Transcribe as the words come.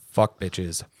Fuck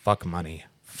bitches. Fuck money.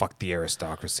 Fuck the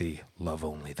aristocracy. Love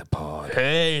only the pod.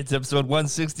 Hey, it's episode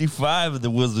 165 of the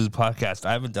Wizards podcast.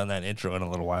 I haven't done that intro in a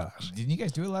little while. Actually. Didn't you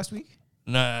guys do it last week?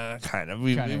 Nah, kind of.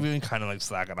 We've been kind of like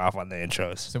slacking off on the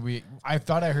intros. So I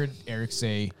thought I heard Eric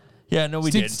say. Yeah, no,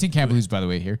 we Stink, did. Stink Camp Blues, by the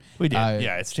way, here. We did.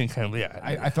 Yeah, it's Stink Camp. Yeah,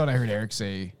 I thought I heard Eric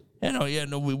say. We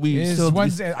still. I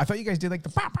thought you guys did like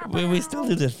the. We still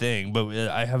do the thing, but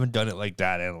I haven't done it like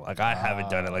that, and I haven't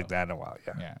done it like that in a while.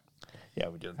 Yeah,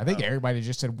 we did. I think Eric might have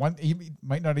just said one. He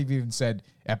might not have even said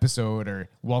episode or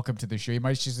welcome to the show. He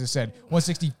might just have said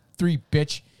 163,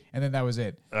 bitch, and then that was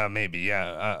it. Maybe,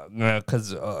 yeah,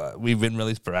 because we've been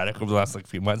really sporadic over the last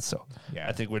few months, so yeah.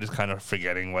 I think we're just kind of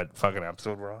forgetting what fucking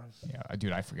episode we're on. Yeah,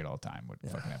 dude, I forget all the time what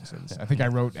fucking episode is. I think I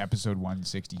wrote episode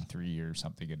 163 or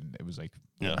something, and it was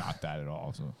not that at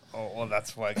all. So, well,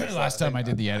 that's why. Last time I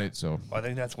did the edit, so I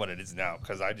think that's what it is now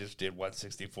because I just did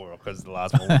 164 because the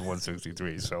last one was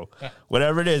 163. So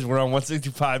whatever it is, we're on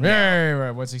 165 now.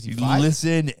 Right, 165.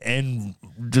 Listen and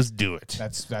just do it.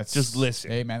 That's just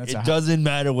listen. Hey man, it doesn't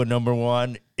matter what number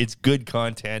one. It's good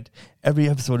content. Every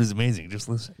episode is amazing. Just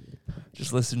listen.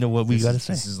 Just listen to what we got to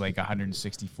say. This is like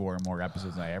 164 more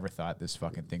episodes than I ever thought this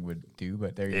fucking thing would do,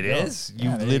 but there you go. It is. You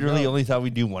literally only thought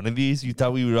we'd do one of these. You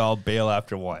thought we would all bail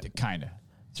after one. Kind of.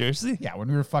 Seriously? Yeah, when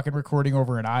we were fucking recording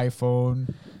over an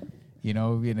iPhone, in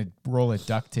a roll of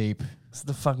duct tape. This is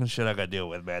the fucking shit I got to deal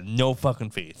with, man. No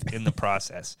fucking faith in the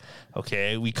process.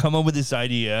 Okay? We come up with this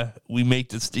idea. We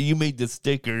make you make the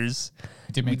stickers.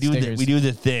 We do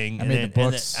the thing. I made the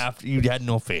books. And then after you had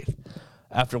no faith.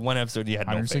 After one episode, you had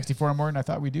no faith. 164 more than I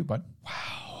thought we'd do, bud.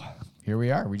 Wow. Here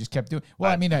we are. We just kept doing.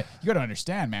 Well, you got to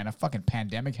understand, man. A fucking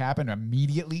pandemic happened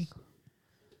immediately.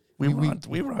 We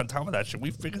were on top of that shit.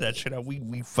 We figured that shit out. We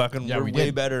were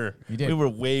way better. We did. We were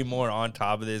way more on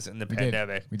top of this in the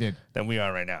pandemic. We did. Than we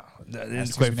are right now.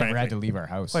 That's quite frankly, we never had to leave our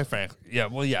house. Quite frankly, yeah.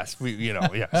 Well, yes,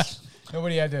 yes.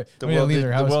 Nobody had to. Leave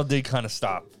their house. The world did kind of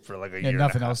stop for like a year.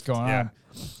 Nothing else going on.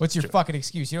 What's your fucking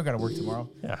excuse? You don't got to work tomorrow.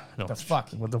 Yeah. No. The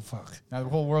fuck? What the fuck? Now the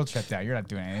whole world shut down. You're not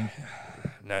doing anything.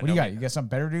 What do you got? You got something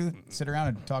better to do? Sit around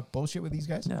and talk bullshit with these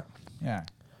guys? Yeah. Yeah.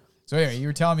 So anyway, you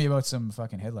were telling me about some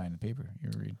fucking headline in the paper you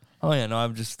were reading. Oh yeah, no,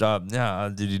 I'm just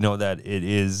did you know that it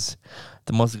is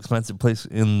the most expensive place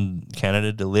in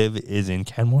Canada to live is in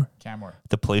Canmore? Canmore.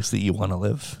 The place that you want to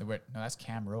live. No, that's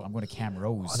Camrose. I'm going to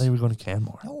Camrose. Why are we going to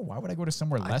Canmore? No, why would I go to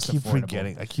somewhere less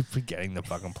affordable? I keep forgetting the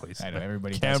fucking place. I know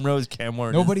everybody. Camrose,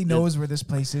 Canmore. Nobody knows where this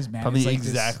place is, man. Probably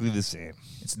exactly the same.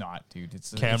 It's not, dude.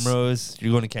 It's Camrose.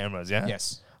 You're going to Camrose, yeah?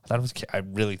 Yes. I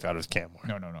really thought it was Canmore.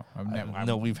 No.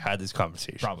 No, we've had this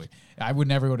conversation. Probably. I would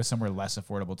never go to somewhere less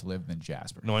affordable to live than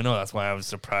Jasper. No, I know. That's why I was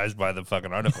surprised by the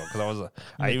fucking article. Because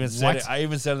I even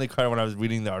said in the car when I was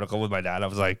reading the article with my dad, I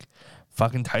was like,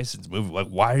 fucking Tyson's moving. Like,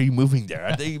 why are you moving there?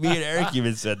 I think me and Eric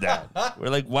even said that. We're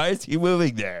like, why is he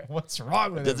moving there? What's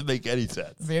wrong with it? Doesn't make any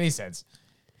sense. Doesn't make any sense.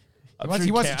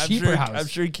 He wants a cheaper house. I'm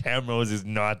sure Camrose is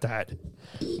not that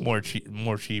more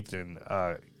cheap than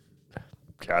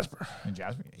Jasper. In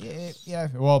Jasper? Yeah.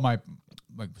 Well, my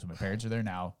parents are there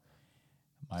now.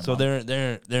 So they're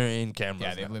in Camrose.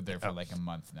 Yeah, they've lived there for like a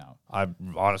month now. I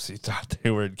honestly thought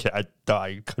they were. I thought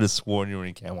I could have sworn you were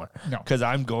in Canmore. No, because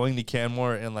I'm going to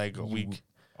Canmore in like a week,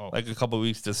 like a couple of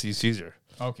weeks to see Caesar.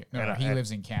 Okay, no, he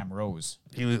lives in Camrose.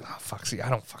 He lives. Oh, fuck, see, I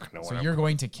don't fucking know. So you're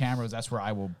going to Camrose. That's where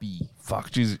I will be.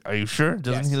 Fuck, jeez, are you sure?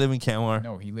 Doesn't he live in Canmore?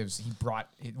 No, he lives.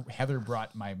 Heather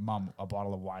brought my mom a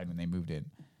bottle of wine when they moved in.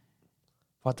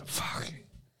 What the fuck?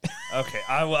 Okay,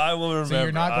 I will remember. So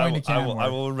you're not going to Canmore. I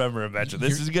will remember eventually.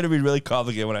 This is going to be really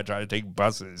complicated when I try to take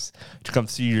buses to come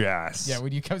see your ass. Yeah,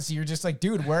 when you come see, you're just like,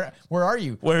 dude, where are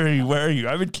you? Where are you?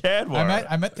 I'm in Canmore.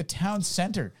 I'm at the town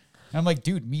center. And I'm like,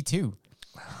 dude, me too.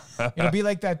 It'll be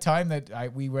like that time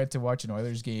that we went to watch an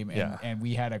Oilers game and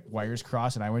we had a wires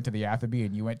cross and I went to the Atherby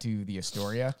and you went to the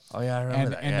Astoria. Oh yeah, I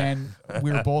remember that. And then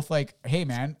we were both like, hey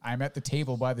man, I'm at the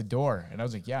table by the door. And I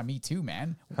was like, yeah, me too,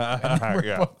 man. And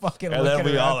then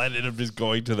we all ended up just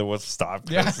going to the stop.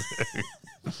 Yeah.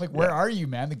 Like, where are you,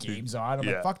 man? The game's on. I'm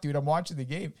like, fuck, dude, I'm watching the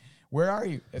game. Where are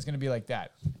you? It's going to be like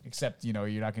that. Except, you're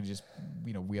not going to just,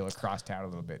 wheel across town a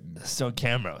little bit. So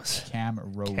Camrose.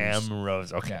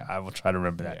 Camrose. Okay. Yeah. I will try to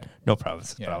remember that. Yeah. No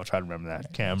problems. Yeah. But I will try to remember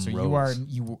that. Camrose. So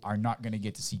you are not going to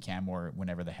get to see Canmore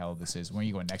whenever the hell this is. When are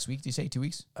you going? Next week, do you say? 2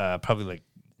 weeks? Probably like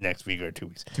next week or 2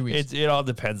 weeks. 2 weeks. It all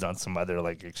depends on some other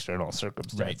like external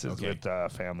circumstances with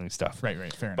family stuff. Right.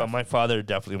 Fair enough. But my father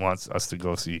definitely wants us to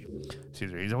go see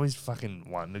Caesar. He's always fucking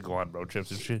wanting to go on road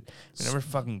trips and shit. We never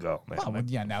fucking go, man. Well,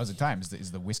 yeah, now's the time.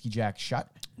 Is the Whiskey Jack shut?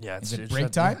 Yeah. Is it break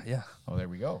time? Yeah. Oh, there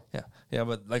we go. Yeah.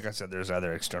 But like I said, there's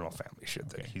other external family shit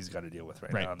that he's got to deal with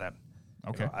right now. And that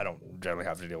Okay. I don't generally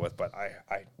have to deal with, but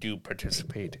I do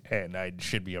participate, and I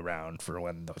should be around for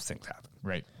when those things happen.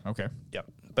 Right. Okay. Yep.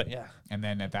 But yeah, And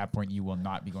then at that point, you will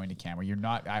not be going to Camera. You're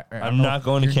not. I'm not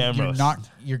going to You're Camrose. not.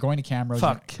 You're going to Camrose.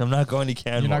 fuck, I'm not going to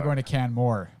Canmore. You're not going to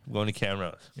Canmore. I'm going to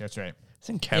Camrose. That's right.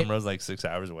 Isn't Camrose like 6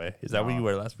 hours away? Is that where you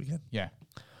were last weekend? Yeah.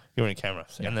 You were in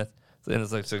Camrose, and then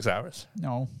it's like 6 hours.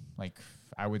 No, like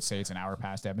I would say it's an hour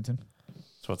past Edmonton.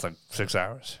 So it's like 6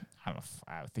 hours. I don't know.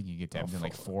 I think you get to Edmonton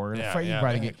like 4. Yeah, You yeah,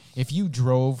 probably yeah. get, if you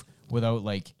drove without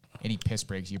like any piss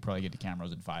breaks, you probably get to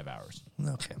Camrose in 5 hours.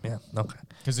 Okay, yeah, okay.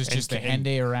 Because there's And just a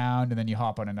Henday around, and then you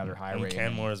hop on another highway. And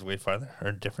Canmore is way farther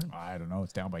or different. I don't know.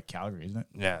 It's down by Calgary, isn't it?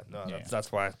 Yeah, no, Yeah.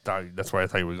 that's why I thought. That's why I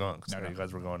thought you were going. Because No. you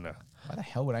guys were going to. Why the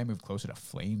hell would I move closer to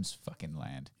Flames fucking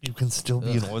land? You can still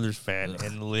be an Oilers fan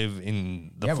and live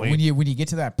in the. Yeah, but Flames. when you get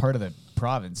to that part of the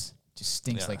province, it just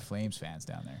stinks Yeah. like Flames fans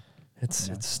down there. it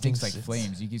Stinks like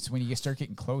Flames. When you start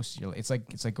getting close, it's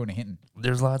like going to Hinton.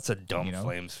 There's lots of dumb You know,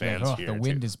 Flames You're like, fans "Oh, here. the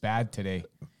wind too. is bad today.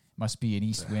 Must be an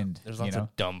east wind. There's you lots know?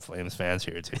 of dumb Flames fans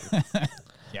here too.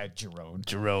 Yeah, Jerome.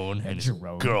 Jerome and his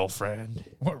Jerome. girlfriend.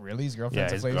 What, really? His Yeah,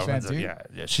 girlfriend's a his Flames fan girlfriend's.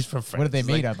 too? Yeah, she's from France. What are they She's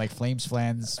made like, of? Like Flames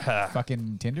fans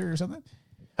fucking Tinder or something?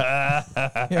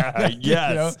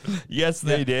 Yes, yes,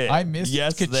 they did. I missed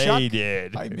Yes, Kachuk. they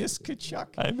did. I miss Kachuk.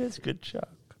 I miss Kachuk.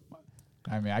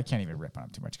 I mean, I can't even rip on him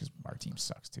too much because our team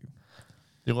sucks too.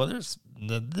 Yeah, well,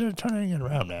 they're turning it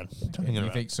around, man. Turning it You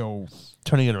around. think so?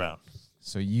 Turning it around.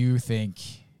 So you think?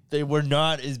 They were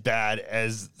not as bad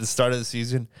as the start of the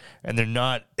season, and they're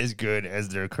not as good as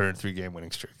their current 3-game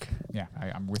winning streak. Yeah,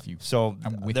 I'm with you. So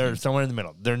I'm with they're you. somewhere in the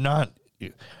middle. They're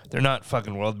not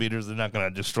fucking world beaters. They're not going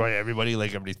to destroy everybody like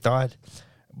everybody thought,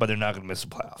 but they're not going to miss the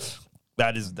playoffs.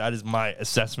 That is my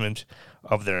assessment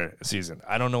of their season.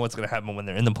 I don't know what's going to happen when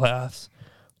they're in the playoffs,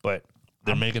 but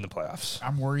they're making the playoffs.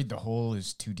 I'm worried the hole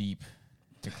is too deep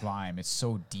to climb. It's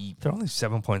so deep. They're only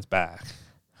 7 points back.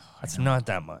 That's not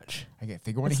that much. If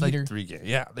they go on a It's heater, like 3 games.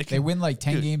 Yeah, they win like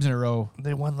 10 Dude, games in a row.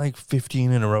 They won like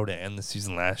 15 in a row to end the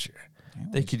season last year. Yeah,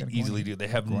 They just could gotta go easily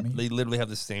on- do. They literally have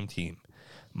the same team,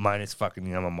 minus fucking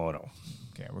Yamamoto.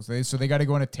 Okay, well, so they got to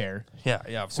go on a tear. Yeah,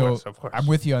 of So course, of course. I'm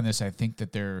with you on this. I think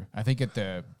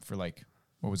for like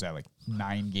what was that, like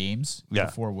 9 games Yeah.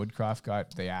 before Woodcroft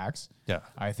got the axe. Yeah.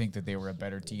 I think that they were a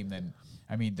better team than.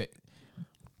 I mean,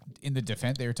 in the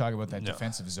defense, they were talking about that Yeah.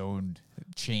 defensive zone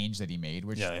change that he made,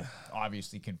 which Yeah.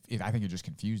 obviously I think it just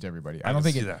confused everybody. I don't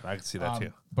can think see that. I can see that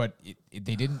too. But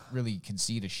they didn't really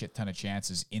concede a shit ton of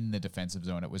chances in the defensive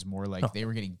zone. It was more like they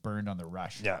were getting burned on the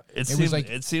rush. Yeah, it was like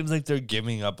it seems like they're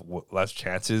giving up less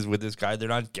chances with this guy. They're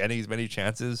not getting as many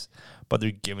chances, but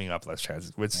they're giving up less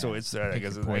chances. So it's I Pick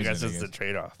guess your poison, it's the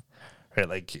trade off, right?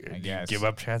 Like, do you guess. give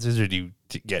up chances or do you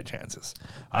get chances?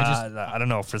 I don't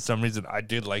know. For some reason, I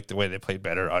did like the way they played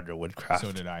better under Woodcraft.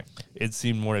 so did I. It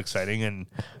seemed more exciting, and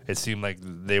it seemed like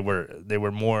they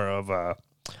were more of a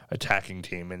attacking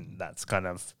team, and that's kind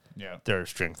of their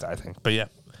strength, I think. But yeah.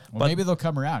 Well, maybe they'll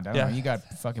come around. I don't Yeah. know. You got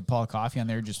fucking Paul Coffey on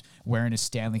there just wearing his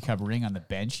Stanley Cup ring on the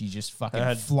bench. He's just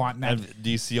fucking flaunting that. Do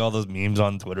you see all those memes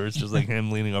on Twitter? It's just like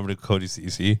him leaning over to Cody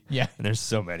Cece. Yeah. And there's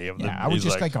so many of them. Yeah, I would He's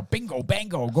just like a bingo,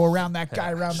 bango, go around that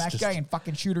guy, just- guy, and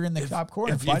fucking shoot her in the top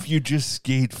corner. if you just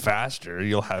skate faster,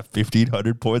 you'll have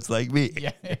 1,500 points like me.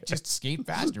 Yeah, just skate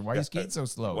faster. Why are you skating so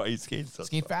slow? Why you skate so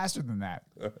Skate slow? faster than that.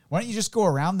 Why don't you just go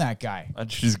around that guy? Why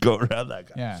don't you just go around that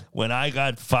guy? Yeah. When I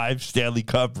got 5 Stanley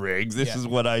Cup rings, this Yeah. is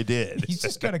what I did. He's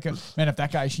just gotta come. Man, if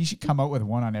that guy, he should come out with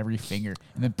one on every finger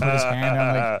and then put his hand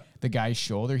on like the guy's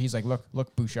shoulder. He's like,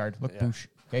 look, Bouchard, look, Bouch.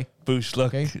 Okay. Boosh, look,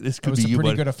 Okay, this that could was be some you, pretty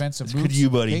buddy. good offensive This moves. could be you,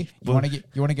 buddy. Okay?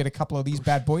 You want to get a couple of these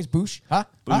bad boys, Boosh? Huh?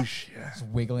 Boosh, Huh? yeah. Just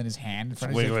wiggling his hand in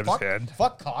front of Wiggling his his hand.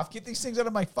 Fuck off! Get these things out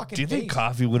of my fucking. Do you think face.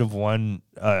 Coffey would have won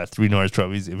 3 Norris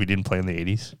trophies if he didn't play in the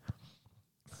 80s?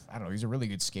 I don't know. He's a really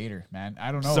good skater, man.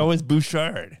 I don't know. So is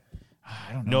Bouchard.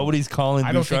 I don't know. Nobody's calling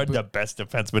I don't think Bouchard the best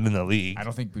defenseman in the league. I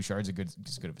don't think Bouchard's as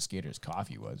good of a skater as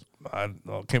Coffey was.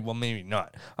 Okay, well, maybe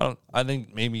not. I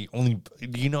think maybe only.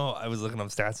 Do you know? I was looking up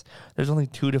stats. There's only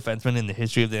 2 defensemen in the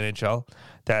history of the NHL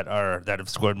that have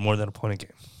scored more than a point a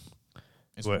game.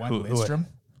 Is Who- one who- who- Lidstrom?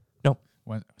 No,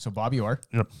 So Bobby Orr?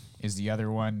 no, Is the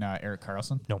other one Eric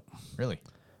Carlson? no. Really?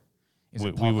 Is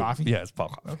it Paul Coffey? Yeah, it's Paul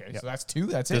Coffey. Okay, Yeah. so that's 2.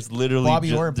 That's There's it. literally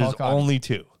Bobby Orr and Paul there's Coffey. only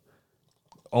 2.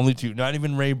 Only 2. Not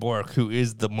even Ray Bork,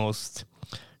 who's got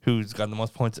the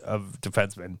most points of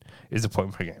defensemen, is a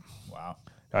point per game. Wow.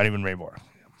 Not even Ray Bork.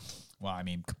 Well, I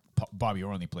mean, Bobby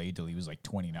Orr only played till he was like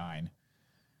 29.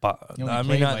 But He only I mean,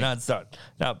 played, not like- start.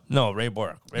 No, Ray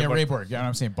Bork. Ray Borg. Yeah,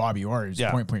 I'm saying Bobby Orr is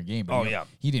Yeah. point per game. But Oh, he, yeah.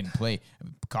 he didn't play.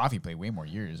 Coffey played way more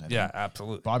years. I Yeah, think.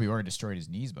 absolutely. Bobby Orr destroyed his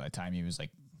knees by the time he was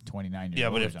like 29 years Yeah,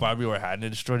 old. but or if something. Bobby Orr hadn't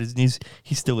destroyed his knees,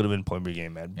 he still would have been point per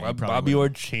game, man. Yeah, he probably Bobby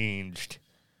would've. Orr changed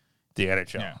the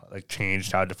NHL, Yeah. like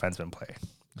changed how defensemen play.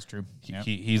 It's true. Yeah.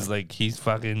 He's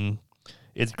fucking.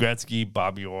 It's Gretzky,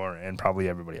 Bobby Orr, and probably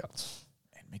everybody else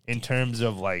in terms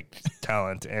of like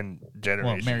talent and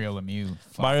generation. Well, Mario Lemieux.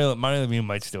 Mario Lemieux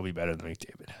might still be better than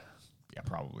McDavid. Yeah,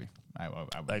 probably. I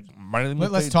would. Like Mario Lemieux.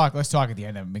 Let's talk. Let's talk at the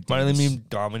end of McDavid. Mario Lemieux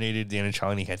dominated the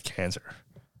NHL and he had cancer.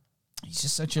 He's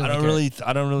just such a. I don't really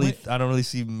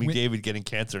see When- McDavid getting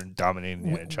cancer and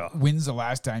dominating the NHL. When's the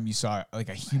last time you saw like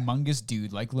a humongous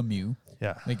dude like Lemieux?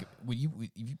 Yeah. Like when if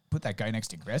you put that guy next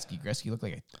to Gretzky looked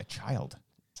like a child.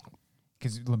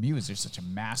 Because Lemieux is just such a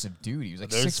massive dude. He was like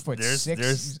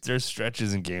 6'6". There's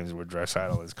stretches in games where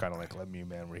Draisaitl is kind of like Lemieux,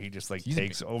 man, where he just like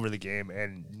takes over the game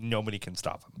and nobody can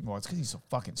stop him. Well, it's because he's so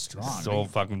fucking strong. So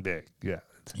fucking big. Yeah.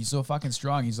 He's so fucking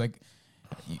strong. He's like,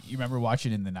 you remember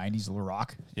watching in the 90s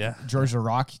Larocque? Yeah. George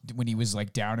Larocque, when he was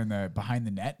like down in the behind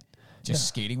the net, just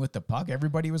skating with the puck.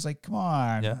 Everybody was like, come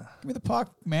on, Yeah. give me the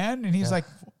puck, man. And he's like,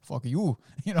 fuck you.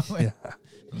 You know, like,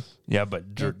 Yeah,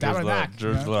 but George down and back,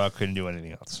 you know? Larocque couldn't do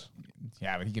anything else.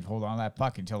 yeah, but he could hold on to that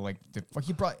puck until like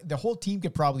the whole team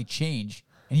could probably change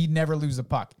and he'd never lose the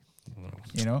puck.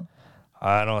 You know?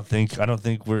 I don't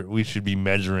think we should be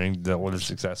measuring the Oilers'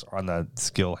 success on the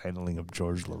skill handling of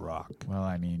George Larocque. Well,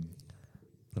 I mean,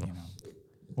 you know,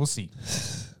 we'll see.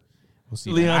 We'll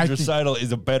see. Leon I think- Draisaitl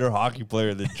is a better hockey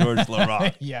player than George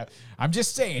Larocque. Yeah, I'm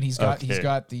just saying he's got Okay. the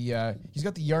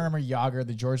Jaromir Jagr,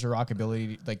 the George Larocque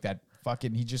ability, like that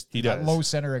fucking He that does. low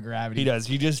center of gravity. He does.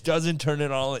 He just doesn't turn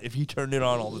it on. If he turned it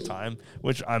on all the time,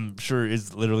 which I'm sure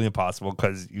is literally impossible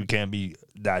because you can't be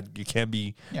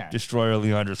Yeah. destroyer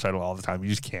Leon Draisaitl all the time. You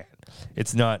just can't.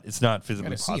 It's not You physically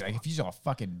gotta see, possible. like if he's all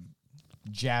fucking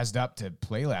jazzed up to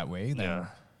play that way, then. Yeah.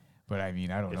 But I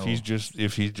mean, I don't know.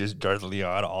 if he's just Darth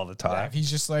Leon all the Yeah, time. if he's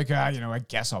just like, I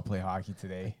guess I'll play hockey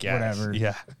today. Whatever.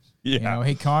 Yeah. You know,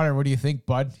 hey Connor, what do you think,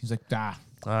 bud? He's like,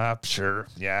 Sure.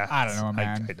 Yeah. I don't know,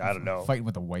 man. I don't know. Fighting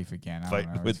with the wife again. I don't know.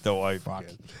 Fighting with It's the wife fuck.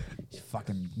 again.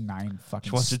 Fucking 9 fucking.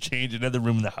 She wants to change another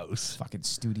room in the house. Fucking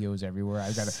studios everywhere.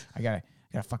 I gotta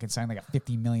fucking sign like a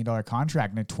 $50 million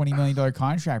contract and a $20 million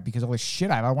contract because of all this shit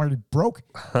I wanted to be broke.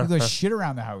 Look at this shit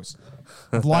around the house.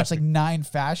 I've launched like 9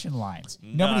 fashion lines.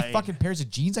 You know how many 9. fucking pairs of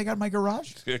jeans I got in my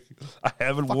garage? I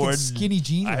haven't Fucking worn skinny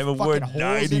jeans I with haven't fucking worn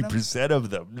holes in 'em. 90% of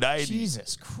them. 90.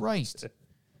 Jesus Christ.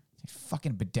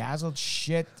 Fucking bedazzled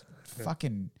shit.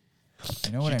 Fucking,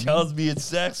 you know what I mean? Tells me it's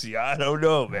sexy. I don't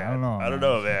know, man. I don't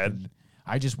know, man.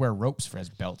 I just wear ropes for as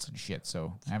belts and shit,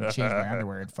 so I haven't changed my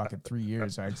underwear in fucking 3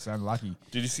 years. I'm lucky.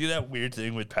 Did you see that weird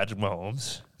thing with Patrick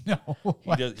Mahomes? No.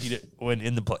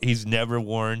 He's never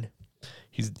worn.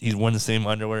 He's worn the same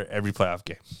underwear every playoff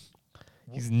game.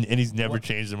 He's never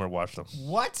changed them or washed them.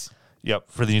 What?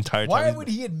 Yep, for the entire time. Why would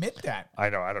he admit that? I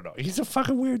don't know. He's a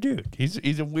fucking weird dude.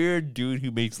 He's a weird dude who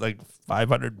makes like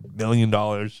 $500 million.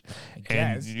 guess.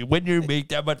 And when you make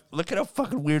that much, look at how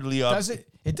fucking weird Leon.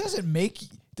 It doesn't make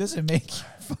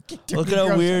fucking Look at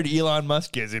how weird Elon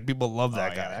Musk is, and people love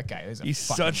that guy. Yeah, that guy is a He's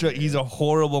fucking he's a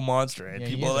horrible monster, and Yeah,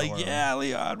 he people are is a like, horrible- yeah,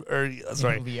 Leon, or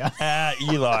sorry, Leon.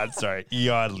 Elon, sorry,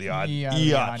 Leon. Elon,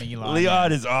 Leon yeah.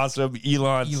 is awesome.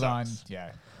 Elon, Elon, sucks.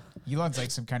 yeah. Elon's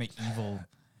like some kind of evil,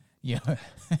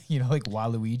 like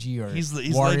Waluigi or He's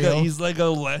Wario. like a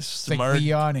less It's smart. like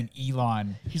Leon and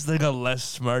Elon. He's like a less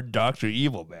smart Dr.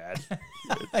 Evil, man.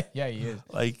 Yeah, he is.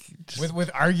 Like just With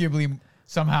arguably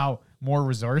somehow more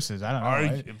resources. I don't know.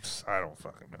 right? I don't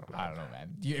fucking know. I don't know, man.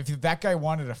 If that guy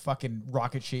wanted a fucking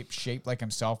rocket shaped like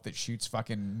himself that shoots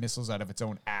fucking missiles out of its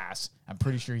own ass, I'm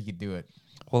pretty sure he could do it.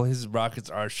 Well, his rockets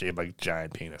are shaped like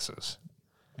giant penises.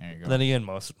 There you go. Then again,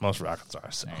 most rockets are.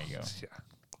 So, There you go. Yeah.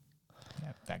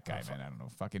 Yeah, that guy, man. I don't know.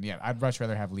 Fucking yeah. I'd much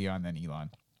rather have Leon than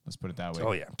Elon. Let's put it that way.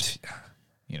 Oh yeah.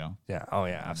 You know. Yeah. Oh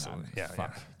yeah. Absolutely. Yeah.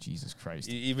 Fuck. Yeah. Jesus Christ.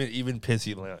 Even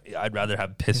pissy Leon. I'd rather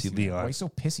have pissy Leon. Why are you so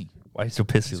pissy? Why so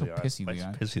pissy, so Leon? pissy, Why so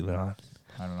Leon? pissy, Leon?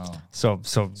 I don't know.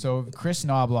 So Chris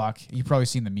Knobloch, you've probably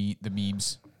seen the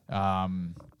memes.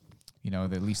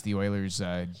 At least the Oilers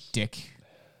dick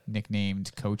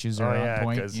nicknamed coaches are on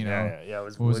point. 'cause, You know. yeah, it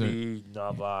was What was Woody,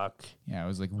 Knobloch. Yeah, it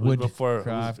was like was before-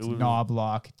 Woodcraft, it was-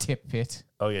 Knobloch, Tippett,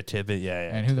 Oh yeah, Tippett.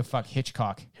 Yeah. and who the fuck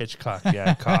Hitchcock. Hitchcock.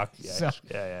 Yeah, Cock. Yeah, So-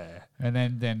 yeah. And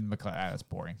then McClellan. That's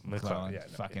boring. McClellan, McClellan. yeah,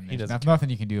 no, fucking. he There's doesn't nothing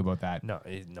you can do about that. No.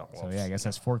 So yeah, I guess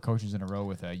that's 4 coaches in a row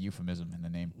with a euphemism in the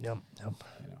name. Yep. I don't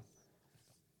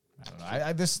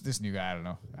know. This new guy. I don't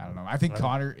know. I think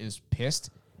Connor is pissed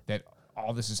that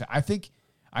all this is. I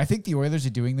think the Oilers are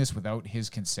doing this without his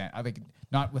consent. I think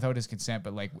not without his consent,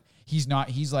 but like he's not.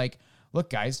 He's like, look,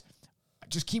 guys,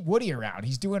 just keep Woody around.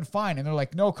 He's doing fine. And they're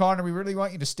like, no, Connor, we really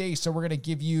want you to stay, so we're gonna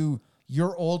give you,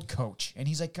 your old coach. And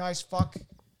he's like, guys, fuck.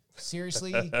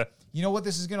 Seriously? You know what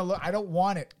this is going to look? I don't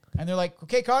want it. And they're like,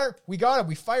 okay, Connor, we got him.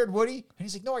 We fired Woody. And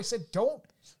he's like, no, I said don't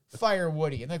fire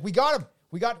Woody. And like, we got him.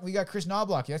 We got Chris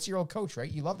Knobloch. That's your old coach,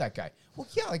 right? You love that guy. Well,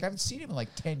 yeah, like I haven't seen him in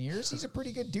like 10 years. He's a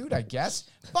pretty good dude, I guess.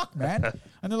 Fuck, man.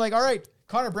 And they're like, all right,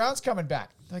 Connor Brown's coming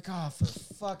back. They're like, oh, for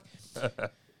fuck.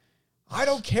 I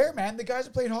don't care, man. The guys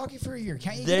have played hockey for a year.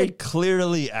 Can't you? They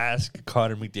clearly ask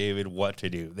Connor McDavid what to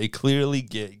do. They clearly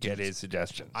get his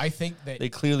suggestions. I think that They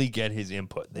clearly get his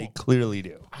input. They clearly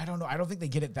do. I don't know. I don't think they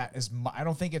get it that as much. I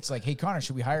don't think it's like, hey, Connor,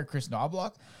 should we hire Chris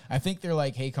Knobloch? I think they're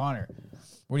like, hey, Connor,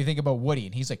 what do you think about Woody?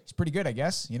 And he's like, it's pretty good, I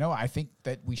guess. You know, I think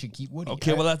that we should keep Woody.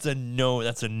 Okay, well, that's a no.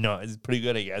 That's a no. It's pretty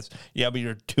good, I guess. Yeah, but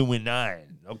you're 2-9.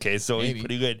 Okay, so Maybe. he's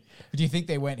pretty good. But do you think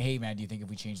they went, hey, man, do you think if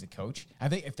we change the coach? I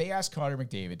think if they asked Connor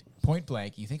McDavid, point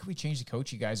blank, you think if we change the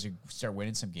coach, you guys would start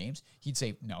winning some games? He'd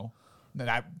say, no,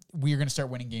 that we're going to start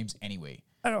winning games anyway.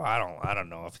 I don't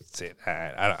know if he'd say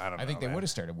that. I don't know. I think they man. would have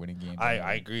started winning games. I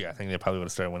anyway. agree. I think they probably would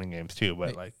have started winning games too,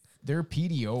 but like. Their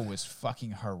PDO was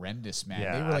fucking horrendous, man.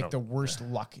 Yeah, they were I like don't- the worst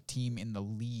luck team in the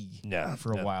league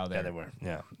for a while there. Yeah, they were.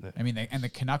 Yeah. I mean, and the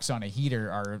Canucks on a heater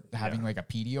are having like a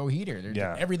PDO heater.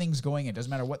 Everything's going. It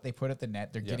doesn't matter what they put at the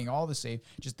net. They're getting all the save.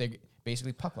 Just they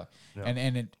basically puck luck.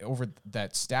 And over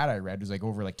that stat I read was like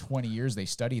over like 20 years they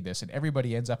studied this, and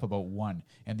everybody ends up about 1.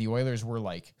 And the Oilers were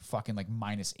like fucking like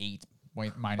 -8.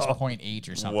 Minus 0.8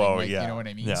 or something. Whoa, like, yeah. You know what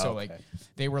I mean? Yeah, so okay. like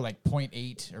they were like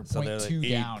 0.8 or So they're 0.2 like 8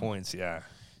 down. points. Yeah.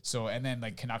 So and then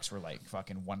like Canucks were like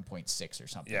fucking 1.6 or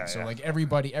something. Yeah, so yeah. like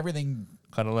everything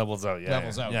Kind of levels out. Yeah.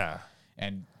 levels out. Yeah.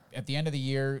 And at the end of the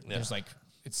year, there's like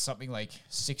it's something like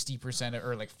 60%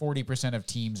 or like 40% of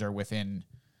teams are within,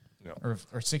 Yeah. or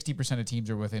 60% of teams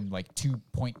are within like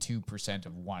 2.2%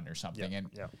 of 1 or something. And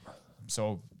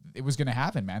so it was going to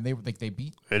happen, man. They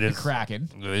beat the Kraken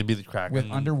They beat the Kraken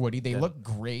with under Woody. They look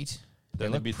great. They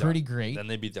look pretty great. Then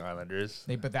they beat the Islanders.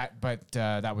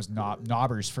 That was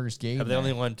Knobber's first game. Have they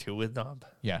only won 2 with Knob?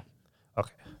 Yeah.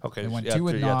 Okay. They won Yeah, 2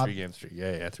 with 3, Knob. 3 games. 3.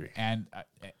 Yeah, 3. And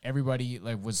everybody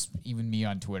was even me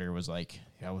on Twitter was like,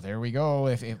 "Oh, there we go."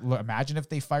 Imagine if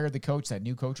they fired the coach, that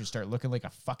new coach would start looking like a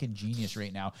fucking genius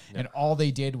right now. Yeah. And all they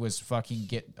did was fucking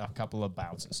get a couple of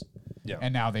bounces. Yeah.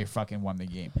 And now they fucking won the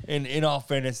game. And in all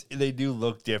fairness, they do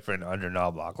look different under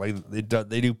Knobloch. Like they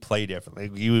do play different.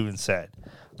 Like you even said,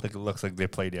 like it looks like they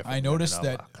play different. I noticed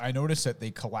that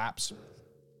they collapse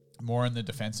more in the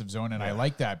defensive zone, and I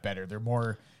like that better. They're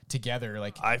more together.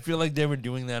 Like I feel like they were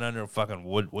doing that under fucking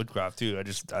Woodcroft too. I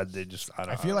don't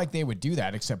know. I feel like they would do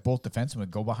that, except both defensemen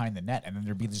would go behind the net, and then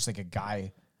there'd be just like a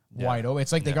guy wide open.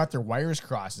 It's like they got their wires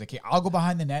crossed. It's like, okay, I'll go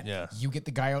behind the net. Yeah. You get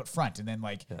the guy out front, and then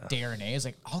like Darnay is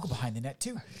like, I'll go behind the net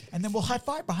too, and then we'll high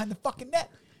five behind the fucking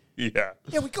net. Yeah.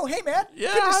 Yeah, we go. Hey man,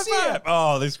 Yeah. good to see you.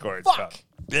 Oh, they scored. Fuck.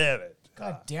 Damn it.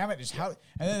 God damn it! Just how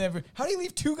and then how do you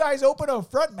leave 2 guys open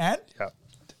out front, man? Yeah.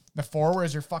 The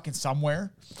forwards are fucking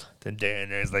somewhere. Then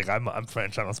Darnay's like, I'm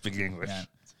French. I don't speak English. Yeah.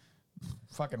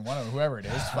 Fucking one of whoever it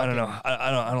is. I don't know.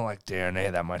 I don't like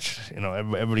Darnay that much. You know,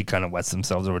 everybody kind of wets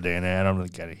themselves over Darnay. I don't really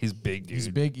get it. He's big, dude. He's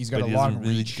big. He's got but a he long doesn't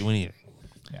really reach. do anything.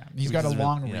 Yeah, he's got a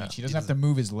long reach. Yeah. He doesn't have to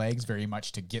move his legs very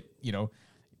much to get, you know,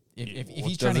 if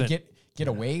he's trying to get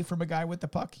away from a guy with the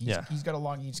puck, he's got a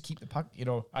long, you just keep the puck, you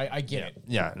know, I get it.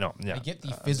 Yeah, no, yeah. I get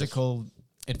the physical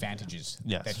advantages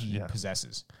that he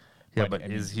possesses. Yeah, but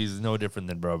he's no different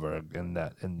than Broberg and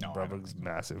No, Broberg's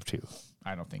massive too.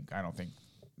 I don't think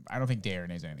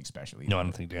Darren is anything special either. No, I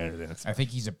don't think Darren is. I think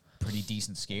he's a pretty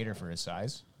decent skater for his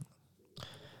size.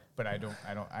 But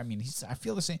I mean, I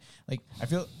feel the same. Like, I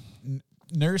feel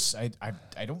Nurse,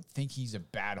 I don't think he's a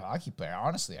bad hockey player.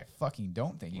 Honestly, I fucking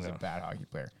don't think he's a bad hockey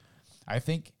player. I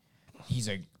think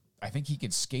he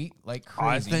could skate like crazy.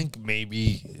 I think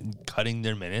maybe cutting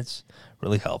their minutes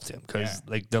really helped him because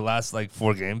like the last like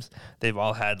 4 games, they've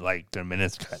all had like their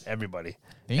minutes cut. Everybody,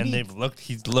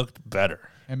 he's looked better.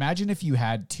 Imagine if you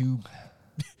had 2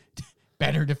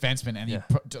 better defensemen and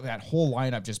that whole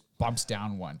lineup just bumps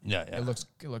down one. Yeah. It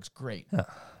looks great. Yeah.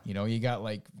 You know, you got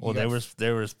like they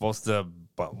were supposed to.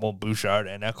 Well, Bouchard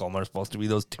and Ekholm are supposed to be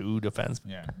those 2 defensemen.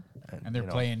 Yeah. And they're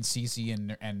playing CC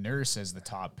and Nurse as the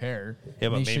top pair. Yeah,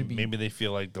 but maybe they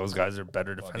feel like those guys are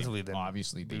better defensively than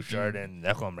obviously Bouchard and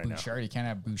Ekholm right now. Bouchard, you can't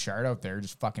have Bouchard out there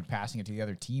just fucking passing it to the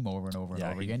other team over and over and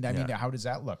over again. I mean, how does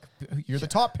that look? You're the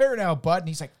top pair now, bud. And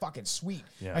he's like, fucking sweet.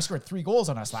 Yeah. I scored 3 goals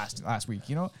on us last week.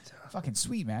 You know, fucking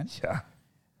sweet, man. Yeah.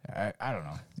 I don't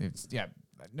know.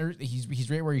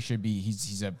 He's right where he should be.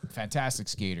 He's a fantastic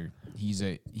skater. He's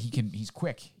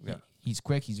quick. Yeah. He's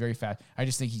quick. He's very fast. I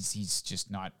just think he's just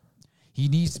not. He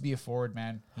needs to be a forward,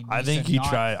 man. I think he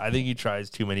tries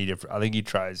too many different. I think he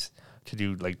tries to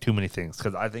do like too many things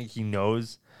because I think he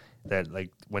knows that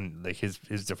like when like his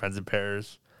defensive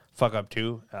pairs fuck up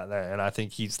too, and I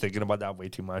think he's thinking about that way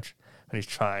too much, and he's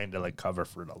trying to like cover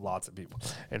for lots of people,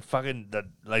 and fucking the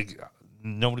like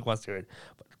nobody wants to do it,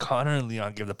 but Connor and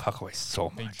Leon give the puck away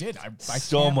so They much. did. I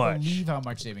So can't much. believe how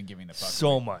much they've been giving the puck.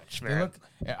 So away. much, They man. look.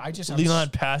 I'm Leon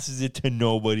passes it to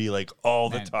nobody like all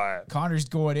man, the time. Connor's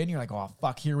going in. You're like, oh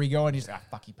fuck, here we go, and he's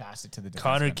fuck. He passed it to the defenseman.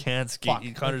 Connor can't skate.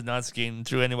 Fuck. Connor's not skating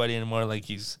through anybody anymore. Like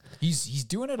he's He's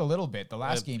doing it a little bit. The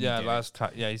last game, yeah, he did last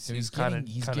time, yeah, So he's kind of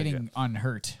getting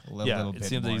unhurt a little, yeah. little It bit.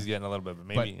 seems more. like he's getting a little bit, but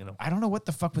But maybe you know. I don't know what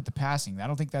the fuck with the passing. I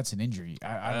don't think that's an injury. I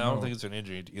I don't, don't know. think it's an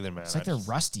injury either, man. It's like they're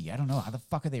rusty. I don't know how the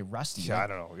fuck are they rusty. Yeah, Like, I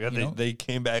don't know. Yeah, you know? they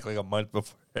came back like a month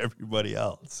before everybody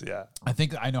else. Yeah. I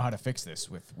think I know how to fix this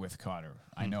with Connor.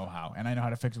 I know how, and I know how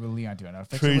to fix it with Leon too. I know how to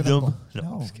fix Trade it with them? both. No, I'm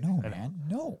No, just kidding. no, I know. man,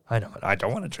 no. I know. I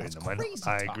don't want to trade That's them. I know. crazy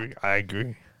I talk. agree. I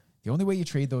agree. The only way you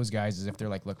trade those guys is if they're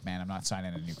like, "Look, man, I'm not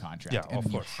signing a new contract." Yeah, and of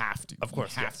then course. you have to. Of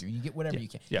course, you have yes. to. You get whatever you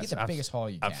can. Yes, you get the biggest haul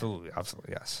you can. Absolutely.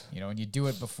 Absolutely. Yes. You know, and you do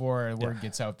it before the word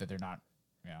gets out that they're not.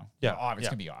 You know, Yeah, it's yeah.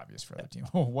 gonna be obvious for the team.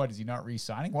 Oh, what is he not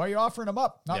re-signing? Why are you offering him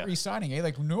up? Not Yeah. re-signing? Eh?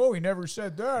 Like, no, he never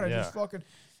said that. I Yeah. just fucking.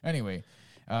 Anyway,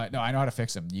 no, I know how to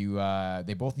fix them.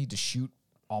 They both need to shoot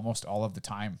almost all of the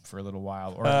time for a little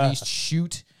while, or at least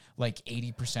shoot like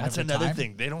 80% That's of the another time.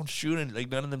 thing. They don't shoot, and like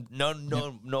none of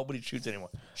them. Nobody shoots anymore.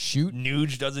 Shoot.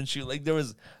 Nuge doesn't shoot. Like there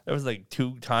was like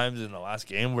 2 times in the last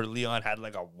game where Leon had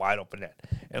like a wide open net,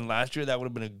 and last year that would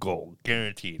have been a goal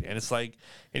guaranteed. And it's like,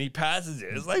 and he passes it.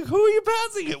 It's like, who are you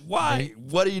passing it? Why?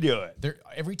 What are you doing?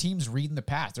 Every team's reading the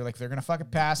pass. They're like, they're gonna fucking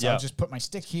pass. Yeah. I'll just put my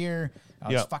stick here.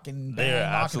 I'll just fucking They're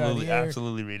bang, knock it out of the air.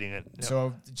 absolutely reading it. Yeah.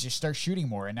 So just start shooting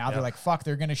more. And now they're like, fuck,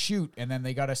 they're gonna shoot, and then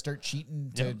they got to start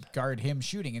cheating to guard him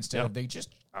shooting instead of they just.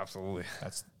 Absolutely.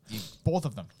 Both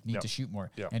of them need Yep. to shoot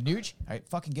more. Yep. And Nuge, I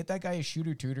fucking get that guy a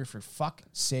shooter tutor for fuck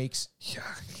sakes. Yeah.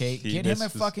 Okay, He get him a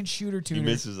misses- fucking shooter He tutor.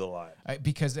 misses a lot.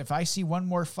 Because if I see one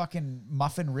more fucking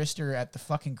muffin wrister at the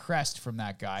fucking crest from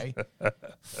that guy,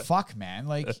 fuck, man,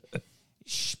 like,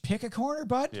 pick a corner,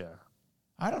 bud. Yeah.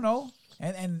 I don't know.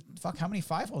 And fuck, how many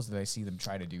 5-holes did I see them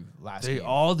try to do last They game?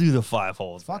 all do the 5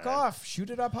 holes. Fuck man. off.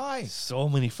 Shoot it up high. So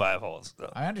many 5 holes.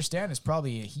 Though. I understand it's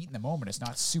probably a heat in the moment. It's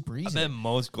not super I easy. bet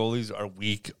most goalies are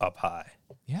weak up high.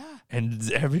 Yeah.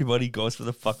 And everybody goes for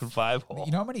the fucking 5 hole.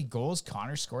 You know how many goals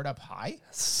Connor scored up high?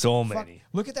 So Fuck, many.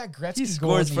 look at that Gretzky He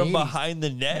goal in scores the from 80s. behind the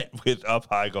net with up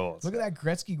high goals. Look at that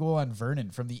Gretzky goal on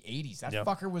Vernon from the 80s. That Yep.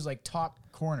 fucker was like top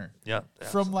corner. Yeah,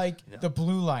 From like the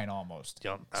blue line almost.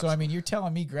 Yep, So, I mean, you're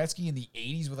telling me Gretzky in the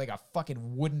 80s with like a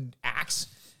fucking wooden axe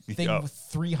thing Yep. with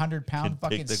 300-pound Can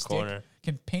fucking pick the stick corner.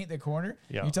 can paint the corner?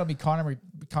 Yeah. You tell me Connor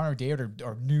David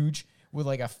or Nuge with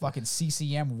like a fucking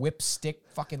CCM whip stick,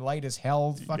 fucking light as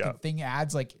hell, fucking Yep. thing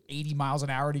adds like 80 miles an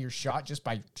hour to your shot just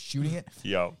by shooting it.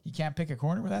 Yo. You can't pick a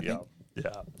corner with that Yeah. thing?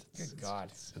 Yeah. Good God.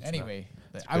 it's Anyway,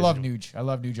 I love crazy. Nuge. I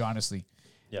love Nuge, honestly.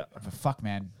 Yeah. But fuck,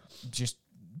 man. Just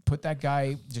put that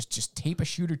guy, just tape a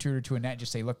shooter tutor to a net and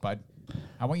just say, look, bud,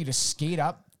 I want you to skate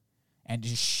up and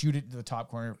just shoot it to the top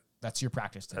corner. That's your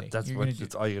practice today. That's You're what. gonna do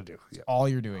That's all you gotta do. Yeah. all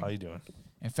you're doing. All you doing?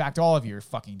 In fact, all of you are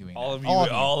fucking doing All that. of you. All of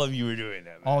you. All of you are doing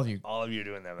that. Man. All of you. All of you are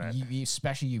doing that, man.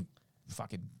 Especially you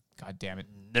fucking, God damn it.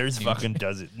 Nurse fucking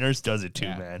does it. Nurse does it too,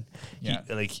 Yeah. man. Yeah.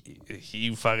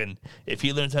 He fucking. If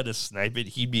he learns how to snipe it,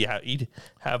 he'd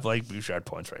have like Bouchard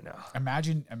points right now.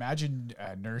 Imagine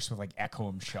Nurse with like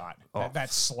Ekholm shot. That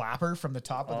slapper from the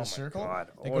top of the circle. God.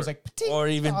 That goes like, "Pating," or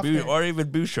even off there. or even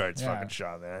Bouchard's Yeah. fucking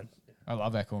shot, man. I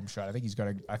love Ekholm shot. I think he's got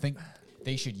a. I think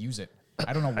they should use it.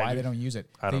 I don't know why they don't use it.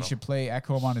 don't They know. should play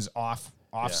Ekholm on his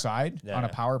offside Yeah, on a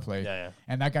yeah. power play. Yeah, yeah.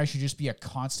 And that guy should just be a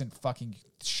constant fucking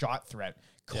shot threat.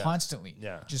 Constantly.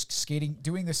 Yeah. Just skating,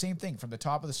 doing the same thing from the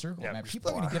top of the circle. Yeah, Man, just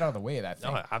people are going to get out of the way of that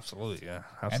thing. No, absolutely, yeah.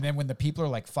 And then when the people are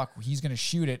like, fuck, he's going to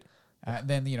shoot it.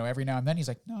 Then, every now and then he's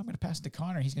like, no, I'm going to pass it to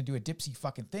Connor. He's going to do a dipsy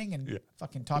fucking thing and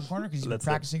fucking top corner because he's been That's it.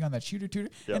 practicing on that shooter tutor.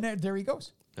 Yep. And there he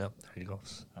goes. Yep, there you go.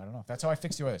 I don't know. That's how I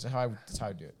fix the Oilers. That's how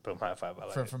I do it. Boom, high five. I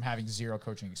like it. From having zero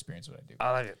coaching experience, what I do.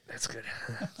 I like it. That's good.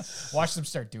 Watch them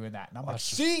start doing that. And I'm like,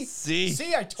 see,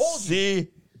 See, I told you. See,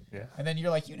 yeah. And then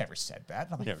you're like, you never said that.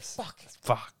 And I'm like, Never fuck.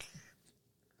 Fuck.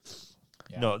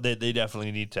 Yeah. No, they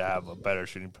definitely need to have a better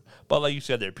shooting. But like you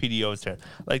said, their PDOs,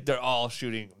 like they're all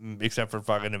shooting except for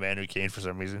fucking Evander Kane for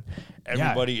some reason.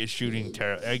 Everybody is shooting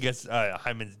terrible. I guess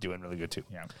Hyman's doing really good too.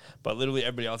 Yeah. But literally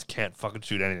everybody else can't fucking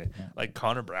shoot anything. Like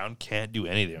Connor Brown can't do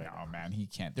anything. Right now. Oh, man, he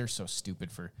can't. They're so stupid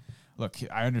for. Look,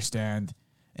 I understand.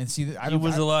 And see, He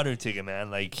was a lottery ticket, man.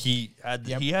 Like he's had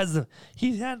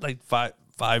like five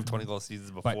 20-goal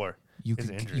seasons but before you his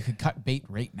could injury. you could cut bait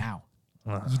right now.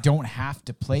 You don't have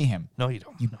to play him. No, you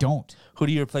don't. You don't. Who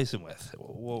do you replace him with?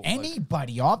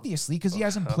 Anybody, obviously, because he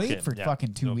hasn't played Okay, for yeah.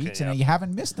 fucking 2 Okay, weeks yeah. and you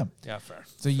haven't missed him. Yeah, fair.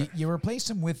 So you replace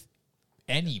him with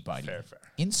anybody. Fair.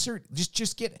 Insert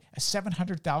just get a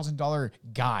 $700,000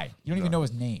 guy. You don't even know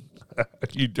his name.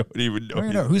 You don't even know. I don't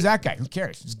even know who's that guy. Who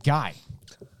cares? It's Guy,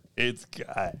 It's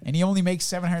guy. and he only makes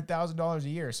 $700,000 a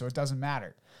year, so it doesn't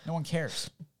matter. No one cares.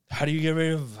 How do you get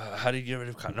rid of?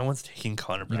 Connor? No one's taking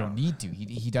Connor You Brown. don't need to.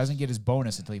 He doesn't get his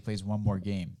bonus until he plays one more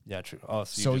game. Yeah, true. Oh,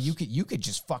 So just, you could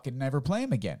just fucking never play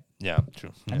him again. Yeah,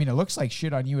 true. I mean, it looks like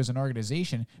shit on you as an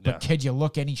organization, but Yeah. could you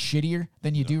look any shittier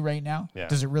than you do right now? Yeah.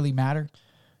 Does it really matter?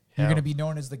 You're Yeah. going to be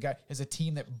known as the guy, as a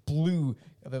team that blew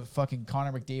the fucking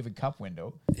Connor McDavid Cup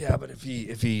window. Yeah, but if he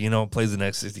plays the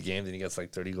next 60 games and he gets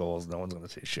like 30 goals, no one's gonna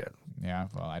say shit. Yeah,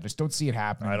 well, I just don't see it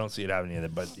happening. I don't see it happening either,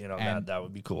 but And- that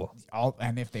would be cool.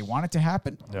 And if they want it to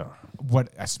happen, Yeah. what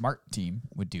a smart team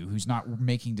would do, who's not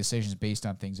making decisions based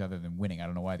on things other than winning. I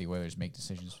don't know why the Oilers make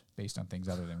decisions based on things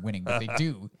other than winning, but they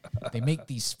do. They make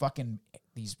these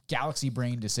galaxy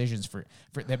brain decisions for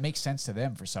that make sense to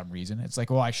them for some reason. It's like,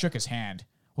 well, I shook his hand.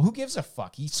 Well, who gives a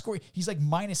fuck? He's like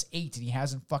 -8 and he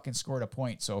hasn't fucking scored a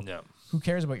point. So Yeah. who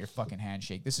cares about your fucking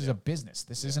handshake? This is a business.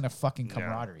 This isn't a fucking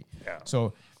camaraderie. Yeah.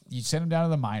 So you send him down to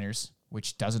the minors,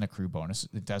 which doesn't accrue bonus.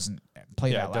 It doesn't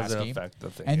play Yeah, that it last doesn't game. affect the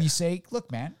thing, And yeah. you say,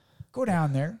 look, man, go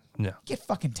down there. Yeah. Get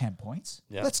fucking 10 points.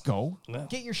 Yeah. Let's go. Yeah.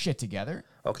 Get your shit together.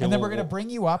 Okay, And then well, we're going to well, bring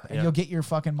you up and yeah. you'll get your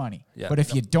fucking money. Yeah. But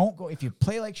if you don't go, if you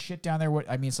play like shit down there,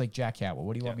 it's like Jack Catwell.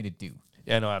 What do you want Yeah. me to do?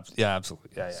 Yeah, no,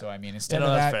 absolutely. Yeah, yeah. So, I mean, Yeah, instead no,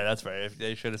 of that's that, fair. That's fair. If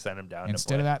they should have sent him down.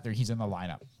 instead of that, he's in the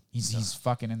lineup. He's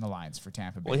fucking in the lines for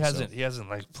Tampa Bay. Well, so- he hasn't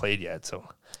like played yet, so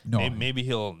No. maybe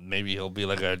he'll be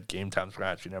like a game time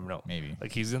scratch. You never know. Maybe.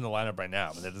 Like he's in the lineup right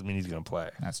now, but that doesn't mean he's gonna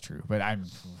play. That's true. But Like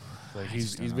I he's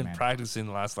just don't know, been man. practicing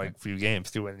the last like few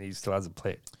games too, and he still hasn't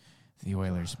played. The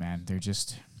Oilers, man, they're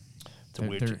just. It's a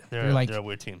weird. They're They're like a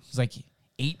weird team. It's like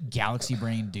 8 galaxy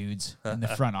brain dudes in the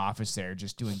front office there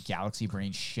just doing galaxy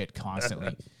brain shit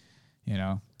constantly. You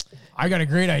know, I got a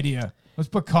great idea. Let's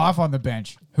put Koff on the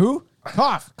bench. Who?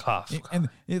 Koff. Koff. And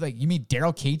like, you mean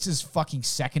Daryl Cates is fucking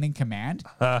second in command?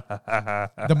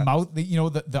 The mouth,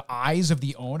 the eyes of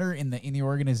the owner in the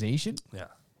organization. Yeah.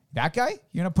 That guy?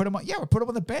 You're gonna put him on? Yeah, we'll put him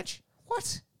on the bench.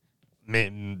 What?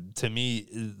 Man, to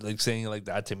me, like saying it like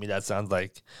that to me, that sounds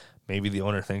like maybe the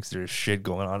owner thinks there's shit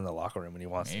going on in the locker room and he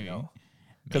wants Maybe. to know.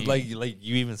 Because like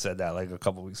you even said that like a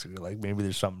couple weeks ago, like maybe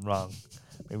there's something wrong,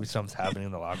 maybe something's happening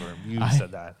in the locker room. You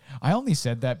said that. I only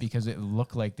said that because it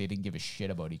looked like they didn't give a shit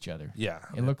about each other. Yeah,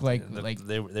 It looked like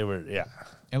they were yeah.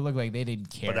 it looked like they didn't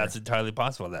care. But that's entirely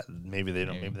possible that maybe they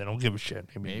don't Maybe. maybe they don't give a shit.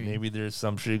 Maybe. Maybe there's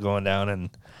some shit going down and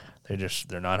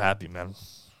they're not happy, man.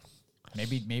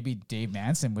 Maybe Dave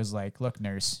Manson was like, "Look,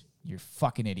 nurse, you're a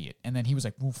fucking idiot," and then he was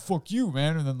like, "Well, fuck you,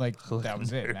 man," and then like that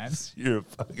was it, man. You're a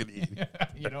fucking idiot.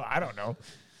 I don't know.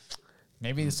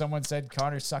 Maybe someone said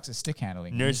Connor sucks at stick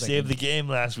handling. Nurse He was saved like, the game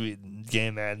last week,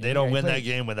 man. They Yeah, don't he win that played-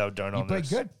 game without Darnell He played Nurse.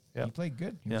 good. Yeah. He played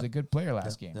good. He Yeah. was a good player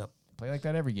last game. Yeah. Play like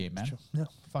that every game, man. Yeah.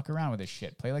 Fuck around with this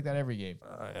shit. Play like that every game.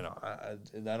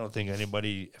 I don't think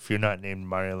anybody, if you're not named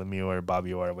Mario Lemieux or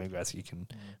Bobby Orr or Wayne Gretzky, can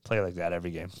play like that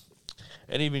every game.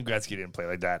 And even Gretzky didn't play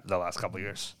like that the last couple of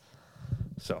years.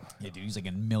 So Yeah, dude, he's like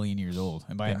a million years old,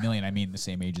 and by a million I mean the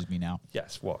same age as me now.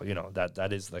 yes, well,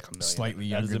 that is like a million. Slightly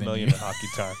That is younger a than million you. in hockey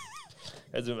time.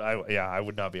 I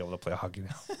would not be able to play hockey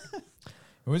now.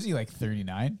 Was he like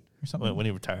 39 or something? When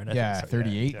he retired, I yeah, think so.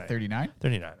 38, Yeah. 39.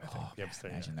 39, I think. Oh, Yep, man,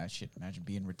 39. imagine that shit. Imagine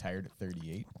being retired at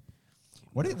 38.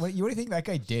 What do you think that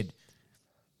guy did?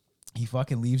 He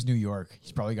fucking leaves New York.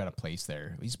 He's probably got a place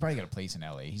there. He's probably got a place in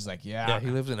LA. He's like, Yeah, he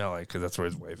lives in LA because that's where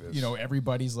his wife is.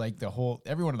 everybody's like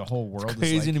everyone in the whole world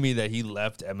Crazy is like, to me that he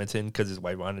left Edmonton because his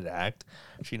wife wanted to act.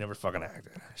 She never fucking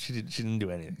acted. She didn't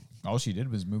do anything. all she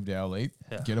did was move to LA,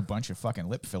 get a bunch of fucking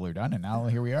lip filler done, and now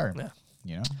here we are. Yeah.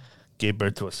 You know? Gave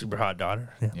birth to a super hot daughter.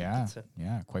 Yeah. that's it.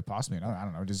 Yeah, quite possibly. No, I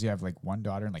don't know. Does he have like one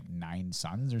daughter and like 9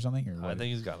 sons or something? Or I what?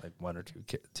 think he's got like one or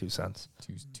two sons.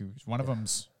 two. One of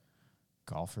them's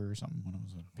golfer or something. One of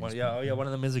them's a baseball. One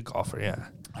of them is a golfer. Yeah.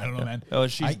 I don't know, man. Oh,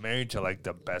 she's I- married to like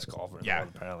the best golfer in the world,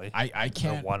 apparently. I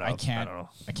can't. one I of, can't. I don't know.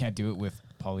 I can't do it with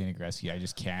Paulina Gretzky. I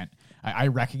just can't. I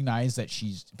recognize that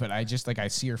but I just I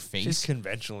see her face. She's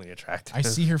conventionally attractive. I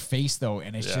see her face though,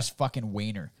 and it's Yeah. just fucking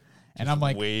Wayner. And I'm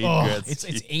like, Wayne oh, Gretzky. it's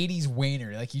 80s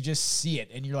Wayner. Like you just see it,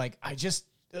 and you're like, I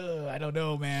don't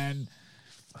know, man.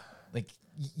 Like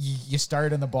you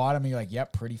start on the bottom, and you're like,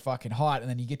 yep, pretty fucking hot, and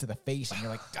then you get to the face, and you're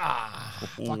like,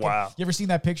 fucking. Wow. You ever seen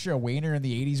that picture of Wayner in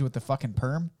the 80s with the fucking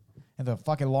perm? and the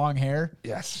fucking long hair.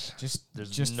 Yes. Just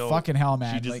fucking hell,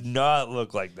 man. She does Like, not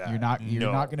look like that. you're not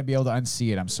going to be able to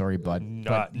unsee it. I'm sorry, bud.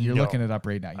 But you're looking it up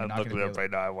right now. You're I'm not looking gonna it up right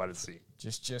now. I want to see.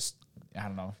 Just I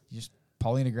don't know. Just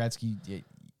Paulina Gretzky.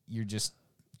 You're just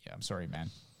I'm sorry, man.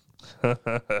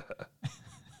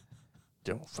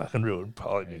 Don't fucking ruin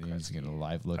Paulina You're just Gretzky. gonna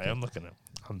live look. I'm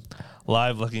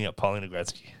live looking at Paulina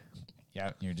Gretzky.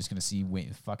 Yeah, you're just gonna see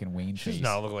fucking Wayne She does face.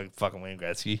 not look like fucking Wayne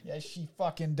Gretzky. Yeah, she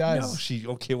fucking does. No,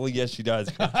 yes, she does.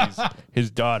 'Cause she's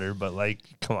his daughter, but like,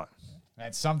 come on.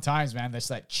 And sometimes, man, there's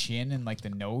that chin and like the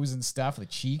nose and stuff, the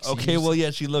cheeks. Okay, well, yeah,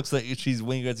 she looks like she's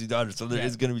Wayne Gretzky's daughter, so there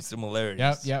is going to be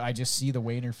similarities. Yep. I just see the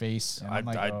Wayner face. And I'm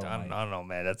like, I don't know,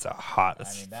 man. That's a hot.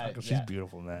 She's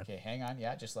beautiful, man. Okay, hang on.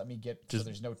 Yeah, just let me get. So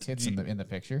there's no tits in the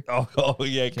picture. Oh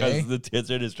yeah, because Okay. the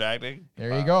tits are distracting.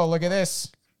 There you go. Look at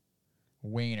this,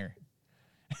 Wayner.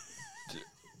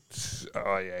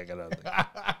 Oh yeah, I gotta.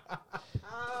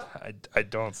 I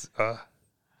don't.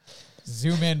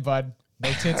 Zoom in, bud. No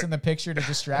tits in the picture to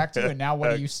distract you. And now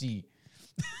what do you see?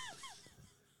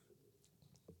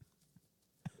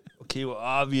 Okay, well,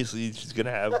 obviously she's gonna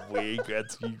have Wayne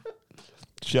Gretzky.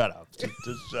 Shut up. Just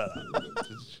shut up.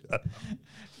 Just shut up.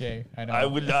 Okay, I know. I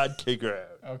would not kick her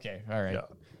out. Okay, all right. No.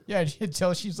 Yeah,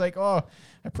 until she's like, "Oh,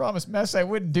 I promised Mess I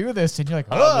wouldn't do this," and you're like,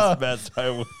 Oh, "Oh, this mess, I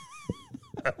would.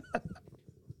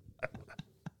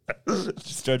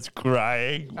 She starts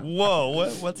crying. Whoa,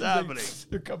 what's happening?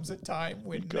 there comes a time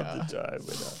when Comes a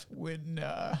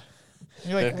time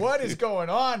you're like, what is going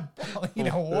on,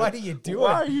 Paulina? What are you doing?"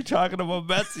 Why are you talking about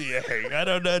Messier? I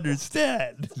don't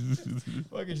understand.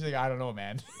 Look, she's like, "I don't know,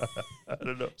 man." I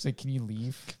don't know. She's like, "Can you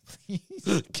leave,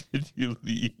 please?" Can you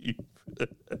leave?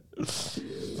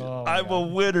 Oh, my I'm a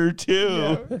God. winner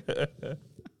too.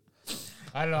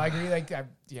 I don't know. I agree. Like,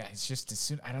 it's just as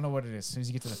soon. I don't know what it is. As soon as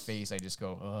you get to the face, I just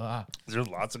go, ugh. There's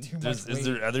lots of. Too much Is weight.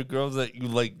 there other girls that you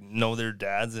like know their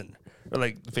dads or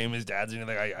like famous dads and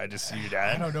you're like, I just see your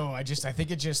I dad. don't know. I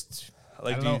think it just.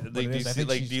 Like, I do don't you, know what like, it do you is. I see, think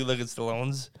like, she's- do you look at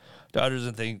Stallone's daughters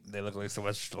and think they look like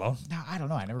Sylvester Stallone? No, I don't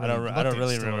know. I never. I don't. Really I don't looked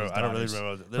really at remember. Stallone's I don't really daughters.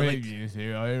 remember. They're Wait, like, you see,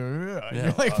 you're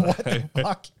Yeah. like, what the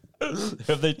fuck?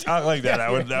 if they talk like that,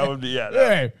 Yeah, that would be yeah.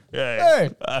 Hey, Hey,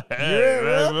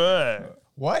 hey,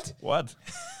 what? What?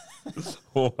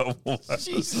 What?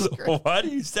 Jesus Christ. Why do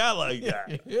you sound like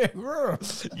that? Yeah,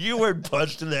 You weren't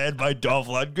punched in the head by Dolph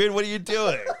Lundgren. What are you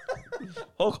doing?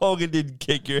 Hulk Hogan didn't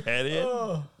kick your head in.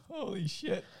 oh, holy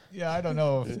shit. Yeah, I don't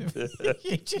know.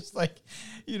 You just like,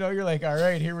 you're like, all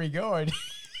right, here we go. And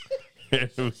Here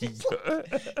we go. he's like, all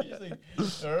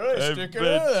right, Hey, stick it in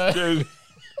there.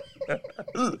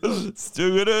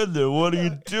 Stick it in there. What are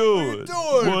you doing? doing?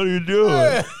 What are you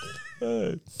doing?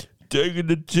 Hey, taking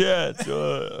the chance.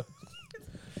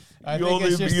 I You think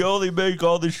it's just, you only make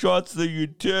all the shots that you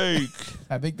take.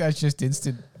 I think that's just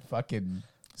instant fucking.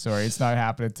 Sorry, it's not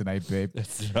happening tonight, babe.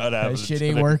 It's not happening. That shit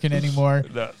ain't tonight. working anymore.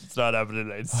 No, it's not happening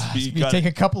tonight. It's gonna take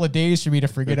a couple of days for me to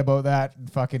forget about that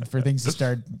and fucking for things to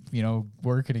start,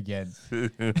 working again.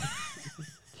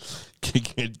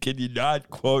 Can you not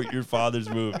quote your father's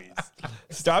movies?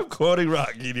 Stop quoting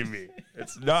Rocky to me.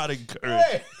 It's not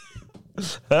encouraging.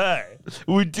 Hey,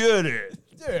 we did it.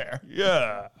 There.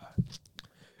 Yeah.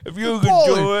 If you can Paulie,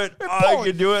 do it, hey, I Paulie.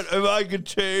 can do it. If I can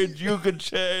change, you can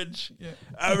change. Yeah.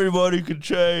 Everybody can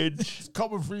change. It's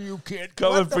coming for you, kid.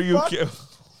 Coming What the for you, fuck? kid.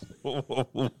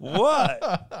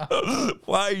 What?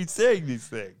 Why are you saying these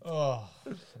things? Oh,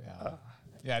 yeah.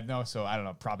 Yeah, no, so I don't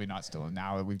know. Probably not Stallone.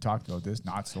 Now that we've talked about this,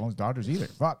 not Stallone's daughters either.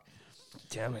 Fuck.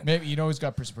 Damn it. Maybe, who's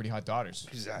got some pretty hot daughters?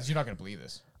 Who's that? You're not going to believe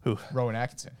this. Who? Rowan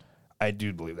Atkinson. I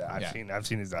do believe that. Yeah. I've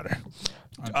seen his daughter.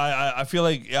 I feel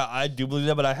like I do believe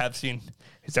that, but I have seen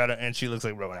his daughter, and she looks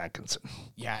like Rowan Atkinson.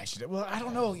 Yeah, well, I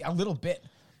don't know. A little bit.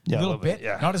 Yeah, a little bit.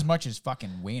 yeah. Not as much as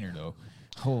fucking Wayner, though.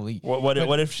 Holy. What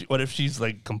if she's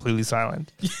like completely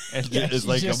silent and Yeah, it's she's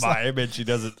like a just mime and she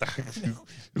doesn't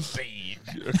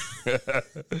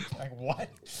Like, what?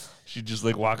 she's just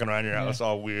like walking around your house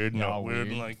all weird and all weird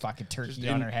and like fucking turkey just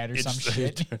on her head or some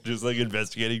shit. just like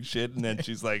investigating shit, and then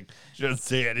she's like she doesn't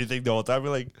say anything the whole time. We're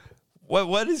like,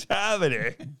 what is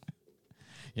happening?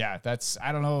 Yeah,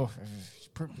 I don't know.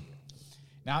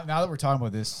 Now that we're talking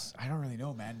about this, I don't really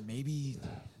know, man. Maybe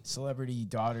celebrity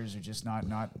daughters are just not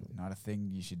a thing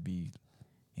you should be,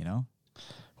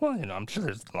 Well, I'm sure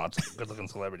there's lots of good looking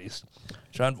celebrities.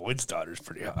 John Voight's daughter's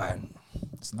pretty hot.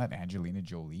 Isn't that Angelina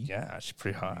Jolie? Yeah, she's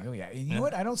pretty hot. Oh, yeah. And you know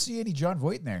what? I don't see any John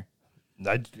Voight in there.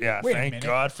 Wait a minute. thank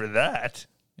God for that.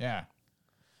 Yeah.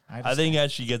 I think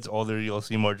as she gets older, you'll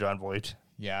see more John Voight.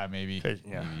 Yeah, maybe.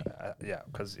 Yeah,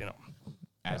 because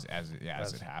As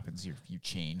it happens, you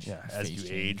change. as face you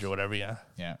change. age or whatever. Yeah.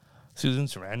 Yeah. Susan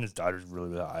Sarandon's daughter's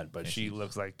really hot, but she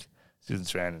looks like Susan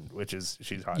Sarandon, which is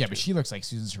she's hot. Yeah, too. but she looks like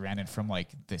Susan Sarandon from like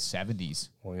the 70s.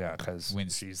 Well, yeah, because When-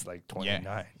 she's like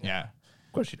 29. Yeah.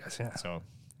 Of course she does. Yeah, So,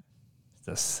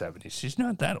 the 70s. She's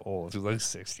not that old. She's like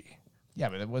 60. yeah,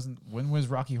 but it wasn't. When was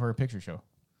Rocky Horror Picture Show?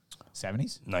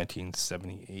 70s?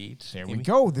 1978. There maybe? we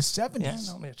go. The 70s. Yeah,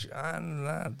 no,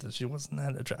 man, she wasn't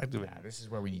that attractive. Yeah, this is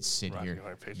where we need Sid Rocky here.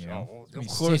 Horror Picture. You know? Oh, We of need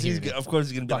course Sid he's here to of course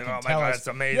he's gonna be like, fucking oh my tell god, us. it's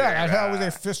amazing. Yeah, that's how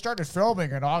Ah. they started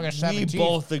filming in August We 17th,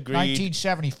 both agreed.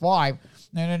 1975,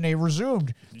 and then they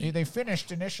resumed. They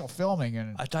finished initial filming,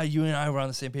 and I thought you and I were on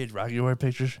the same page. Rocky Horror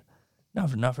Pictures. Not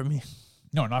for me.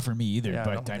 no, not for me either. Yeah,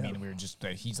 but no, I yeah. mean, we were just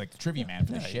he's like the trivia man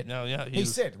for the shit. No, yeah. Hey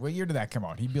Sid, what year did that come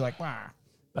out? He'd be like, wow,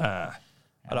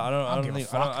 I don't give a think.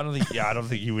 fuck. I don't think. Yeah, I don't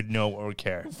think you would know or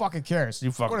care. who fucking cares?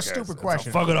 You fucking what a cares. stupid It's question.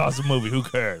 a fucking awesome movie. Who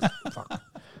cares? Fuck.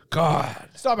 God,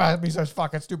 Stop asking me such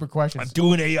fucking stupid I'm questions.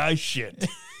 doing AI shit.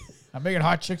 I'm making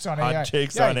hot chicks on Hot AI.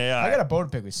 chicks Yeah, on AI. I got a bone to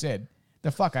pick with Sid.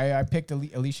 The fuck, I picked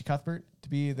Alicia Cuthbert to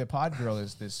be the pod girl.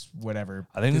 Is this whatever?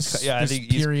 I think this, this. Yeah, I this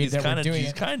think period he's that kind we're of. doing He's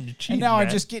it. kind of cheating. And now man.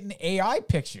 I'm just getting AI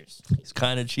pictures. He's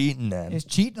kind of cheating, man. It's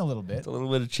cheating a little bit. It's a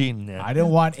little bit of cheating there. I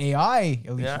don't want AI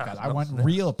Alicia Yeah, Cuthbert. I no, want no.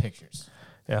 real pictures.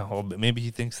 Yeah, well, but maybe he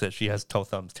thinks that she has toe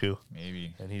thumbs too.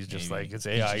 Maybe. And he's just Maybe. like, it's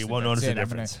He's AI. just You like, won't "That's notice the it.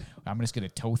 difference. I'm just gonna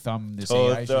toe thumb this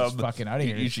Toe AI. She's thumb. fucking out of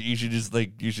here. You should just Now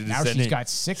send she's him, got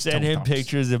 6 send toe him thumbs.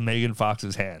 pictures of Megan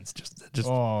Fox's hands. Just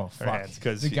Oh her fuck! hands,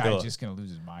 'cause The he'll- guy's just gonna lose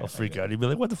his mind. I'll if I freak do. out. He'd be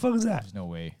like, "What the fuck is that?" There's no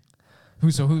way.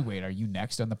 Who? Wait, are you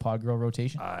next on the pod girl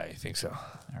rotation? I think so.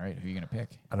 All right, who are you gonna pick?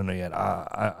 I don't know yet.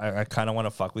 I kind of want to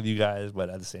fuck with you guys,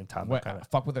 but at the same time, What? I kind of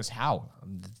Fuck with us? How?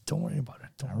 don't worry about it.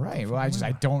 Don't All right. Well,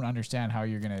 I don't understand how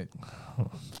you're gonna.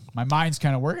 My mind's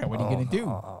kind of working. What are you gonna do?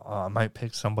 I might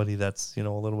pick somebody that's a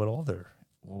little bit older.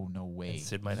 Oh no way!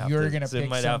 Sid might have You're to- gonna Sid pick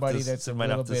might have somebody to- that's Sid a might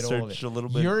little have to bit search older. a little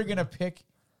bit. You're gonna pick.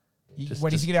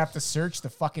 What he's just- gonna have to search the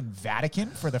fucking Vatican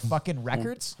for the fucking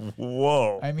records?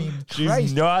 Whoa! I mean, she's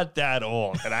Christ. not that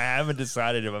old, and I haven't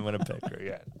decided if I'm gonna pick her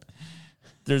yet.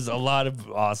 There's a lot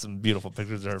of awesome, beautiful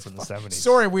pictures of her from the 70s.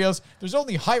 Sorry, Wheels. There's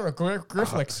only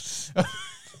hieroglyphics.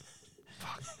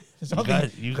 There's only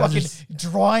you guys fucking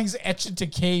drawings etched into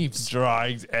caves.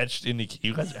 Drawings etched into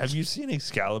you guys. Have you seen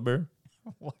Excalibur?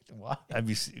 What? Why? Have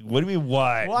you seen? What do you mean?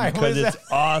 Why? Why? What Because is it's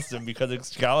that? awesome. Because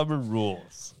Excalibur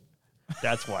rules.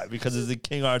 That's why. Because it's a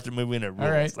King Arthur movie and it rules.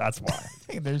 right. That's why.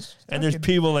 There's And there's fucking-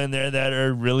 people in there that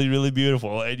are really, really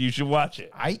beautiful, and you should watch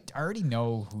it. I already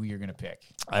know who you're gonna pick.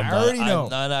 I'm I not- already know. I'm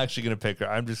not actually gonna pick her.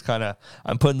 I'm just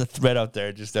I'm putting the thread out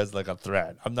there just as like a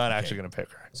thread. I'm not actually gonna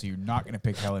pick her. So you're not gonna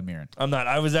pick Helen Mirren. I'm not.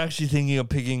 I was actually thinking of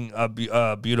picking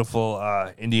a beautiful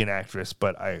Indian actress,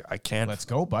 but I can't. Let's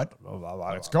go, bud.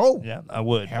 Let's go. Yeah, I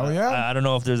would. Hell yeah. I don't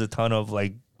know if there's a ton of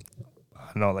like, I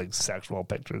don't know, like sexual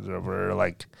pictures of her,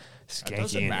 like skanky.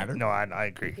 doesn't matter. No, I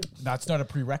agree. That's not a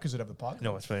prerequisite of the podcast.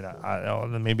 No, it's really not.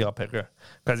 Then maybe I'll pick her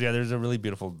because yeah, there's a really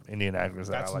beautiful Indian actress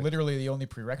that That's I like. literally the only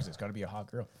prerequisite. It's got to be a hot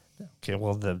girl. Okay,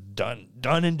 well, done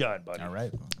and done, buddy. All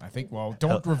right. I think. Well,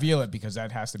 don't reveal it because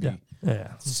that has to be.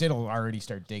 Yeah. Sid will already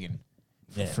start digging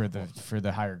for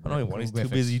the higher. I don't know. He's too glyphics.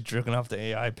 busy jerking off the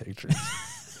AI pictures.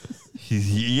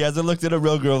 he hasn't looked at a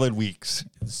real girl in weeks.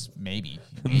 Maybe.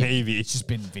 Maybe. It's just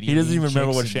been video. He doesn't even remember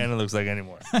chicks what and- Shannon looks like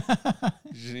anymore.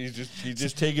 he's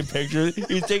just taking pictures.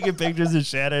 He's taking pictures of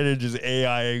Shannon and just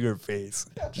AIing her face.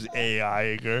 Just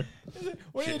AIing her.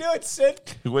 What are you doing, Sid?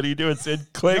 What are you doing,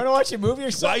 Sid? Click. You want to watch a movie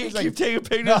or something? Why you He's keep like, taking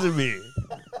pictures of me?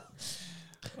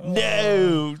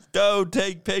 No, don't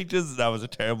take pictures. That was a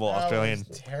terrible that was Australian.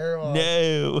 terrible.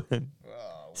 No.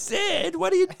 Oh, Sid,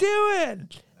 what are you doing?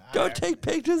 Don't take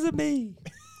pictures of me.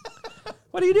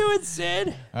 What are you doing,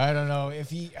 Sid? I don't know if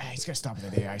he's got to stop with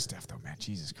that AI stuff, though, man.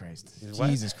 Jesus Christ. what?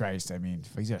 Jesus Christ. I mean,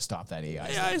 he's got to stop that AI.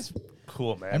 stuff. AI is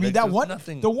cool, man. I mean, Like, that there's one,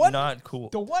 nothing the one, not cool.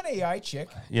 the one AI chick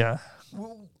Yeah.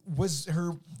 was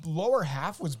her lower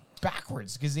half was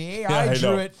backwards because the AI Yeah, I drew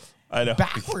know. it I know.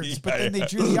 backwards, but Yeah, then they yeah.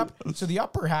 drew so the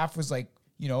upper half was like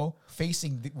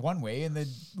facing one way, and the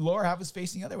lower half was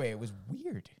facing the other way. It was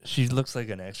weird. She looks like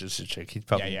an exorcist chick. He's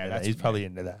probably Yeah, into that. that's- He's probably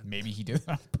into that. Maybe he did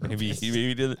that on purpose. Maybe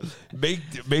he did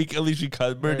it. Make Alicia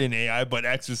Cuthbert in AI, but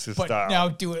exorcist But style. now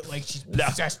do it like she's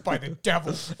possessed by the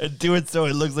devil. And do it so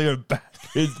it looks like her back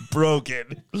is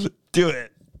broken. Do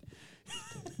it.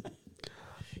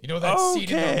 You know that scene in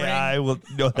the Okay, ring? I will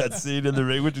know that scene in the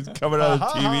ring, which is coming out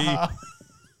of TV.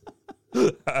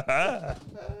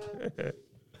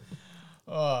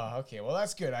 Oh, okay. Well,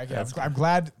 that's good. I'm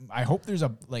glad. I hope there's I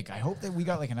hope that we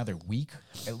got like another week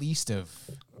at least of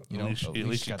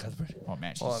Alicia Cuthbert. Oh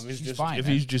man, Well, she's if fine. if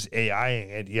man. he's just AIing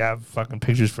it, you have fucking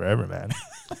pictures forever, man.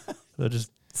 They'll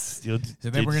just So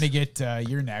then we're gonna get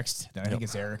you're next. Then I think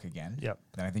it's Eric again. Yep.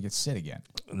 Then I think it's Sid again.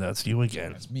 And that's you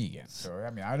again. That's me again. So I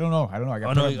mean, I don't know. I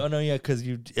got Yeah, because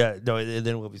you. Yeah, no. And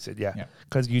then we'll be said. Yeah,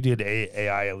 because you did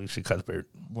AI Alicia Cuthbert.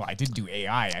 Well, I didn't do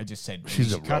AI. I just said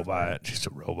She's a Alicia Cuthbert. robot. She's a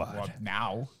robot. Well,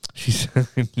 now. She's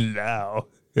now.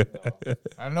 I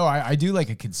don't know. I do like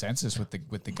a consensus with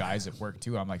the guys at work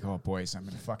too. I'm like, oh boys, I'm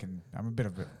a bit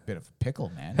of a pickle,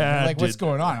 man. And they're like, what's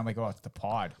going on? I'm like, oh, it's the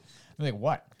pod. I'm like,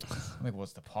 what? I'm like, well,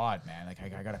 it's the pod, man. Like,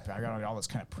 I got all this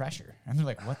kind of pressure. And they're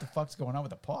like, what the fuck's going on with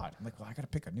the pod? I'm like, well, I gotta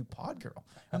pick a new pod girl.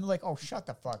 And they're like, oh, shut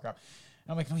the fuck up.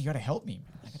 And I'm like, no, you gotta help me,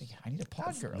 man. I need a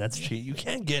pod girl. That's cheap. You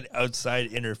can't get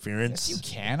outside interference. Yes, you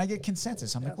can. I get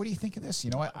consensus. I'm like, what do you think of this?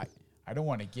 You know what? I don't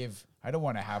want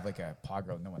to have like a pod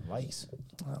girl no one likes.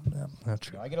 That's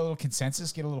true. You know, I get a little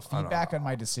consensus, get a little feedback on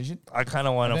my decision. I kind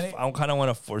of want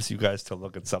to force you guys to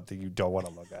look at something you don't want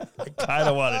to look at. I kind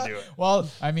of want to do it. Well,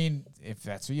 I mean, if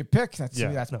that's who you pick, that's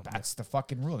the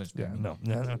fucking rule.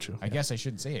 Not true. I guess I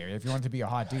shouldn't say it. If you want to be a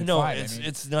hot dude, no, fine.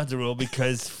 it's not the rule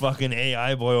because fucking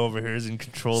AI boy over here is in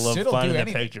control of finding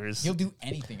the pictures. He'll do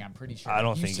anything. I'm pretty sure. I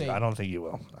don't think you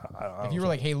will. If you were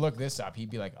like, hey, look this up, he'd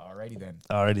be like, alrighty then.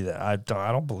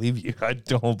 I don't believe you. I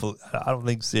don't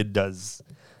think Sid does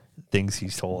things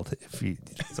he's told if he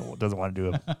doesn't want to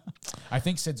do them. I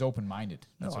think Sid's open-minded.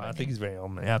 That's what I think he's very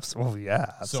open. Absolutely,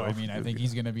 yeah. So I mean, I think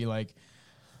he's gonna be like,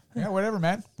 yeah, whatever,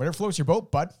 man. Whatever floats your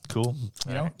boat, bud. Cool.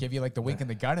 You know, give you like the wink in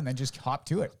the gut and then just hop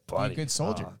to it. Be a good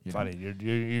soldier. Buddy,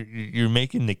 you're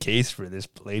making the case for this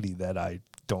lady that I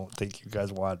don't think you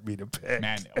guys want me to pick.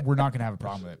 Man, we're not gonna have a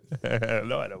problem with it.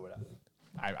 No, I know we're not.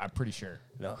 I'm pretty sure.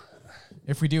 No.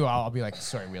 If we do, I'll be like,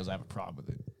 sorry, Wheels, I have a problem with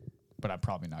it. But I'm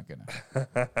probably not gonna.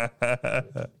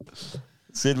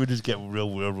 Sid would just get real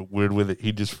weird with it.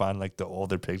 He'd just find like the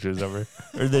older pictures of her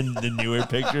or the newer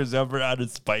pictures of her out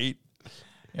of spite.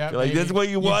 Yeah, like, that's what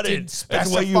you wanted. That's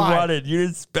what you wanted. You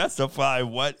didn't specify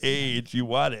what age you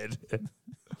wanted.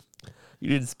 You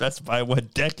didn't specify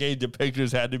what decade the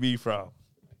pictures had to be from.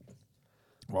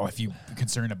 Well, if you're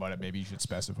concerned about it, maybe you should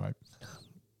specify.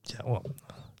 Yeah, well,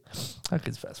 I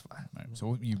could specify. Right,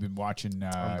 so you've been watching.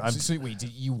 Wait,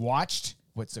 you watched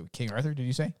what's the King Arthur? Did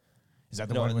you say? Is that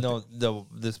the one? No,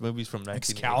 this movie's from 1980.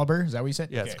 Excalibur. Is that what you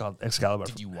said? Yeah, it's called Excalibur.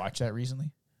 Did you watch that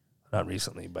recently? Not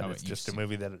recently, but it's just a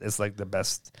movie that is like the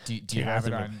best. Do you have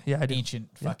it on? Yeah, I do.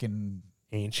 Ancient fucking.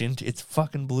 Ancient. It's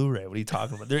fucking Blu-ray. What are you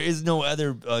talking about? There is no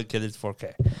other. Okay, it's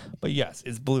 4K, but yes,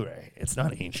 it's Blu-ray. It's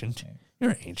not ancient. Okay.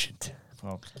 You're ancient.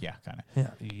 Well, yeah, kind of.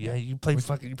 Yeah. You play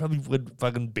You probably would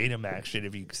fucking Betamax shit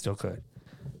if you still could.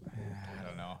 I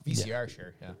don't know. VCR,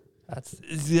 sure. Yeah. That's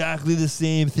exactly the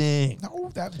same thing. No,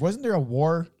 that wasn't there a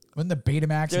war. Wasn't the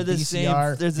Betamax and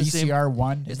VCR? There's the VCR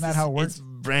won. Isn't that how it works? It's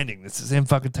branding. It's the same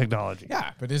fucking technology.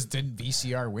 Yeah, but didn't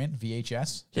VCR win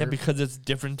VHS? Yeah, because it's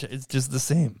different. It's just the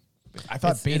same. I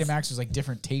thought Betamax was like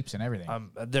different tapes and everything.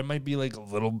 There might be like a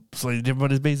little slightly different,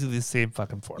 but it's basically the same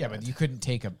fucking format. Yeah, but you couldn't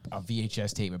take a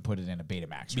VHS tape and put it in a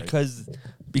Betamax, right?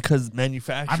 Because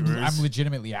manufacturers. I'm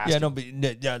legitimately asking. Yeah, no, but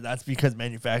that's because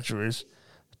manufacturers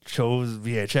chose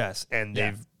VHS and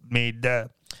they've made their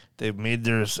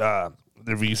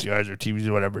VCRs or TVs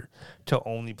or whatever to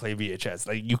only play VHS.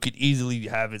 Like you could easily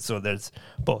have it so there's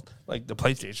both. Like the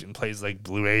PlayStation plays like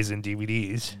Blu-rays and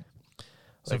DVDs.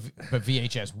 So, but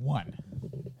VHS won.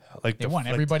 Like they won.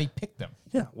 Everybody picked them.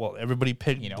 Yeah. Well, everybody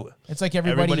picked. It's like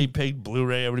everybody picked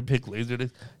Blu-ray. Everybody picked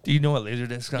Laserdisc. Do you know what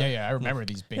Laserdisc? Yeah. I remember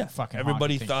these big fucking.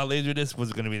 Everybody thought Laserdisc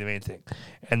was going to be the main thing,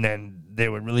 and then they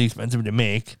were really expensive to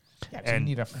make. Yeah, and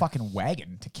you need a fucking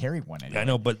wagon to carry one. Anyway. I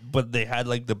know, but they had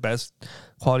like the best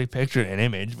quality picture and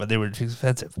image, but they were too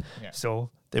expensive. Yeah. So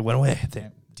they went away.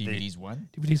 DVDs won.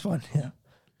 DVDs won. Yeah.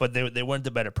 But they weren't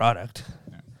the better product.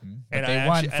 Yeah. And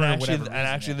I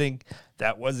actually think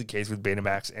that was the case with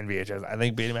Betamax and VHS. I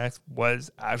think Betamax was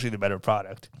actually the better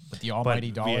product. But the almighty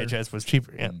dollar. VHS was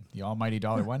cheaper, yeah. The almighty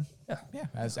dollar won? Yeah. Yeah,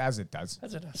 as it does.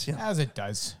 As it does, yeah. As it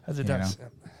does. As it does. Yeah.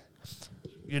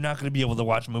 You're not going to be able to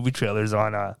watch movie trailers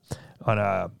on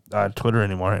Twitter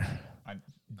anymore.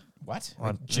 What?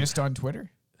 Just on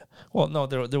Twitter? Well, no,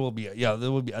 there will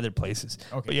be other places.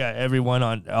 Okay. But yeah, everyone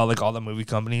on like all the movie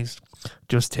companies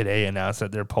just today announced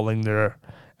that they're pulling their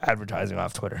advertising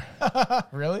off Twitter.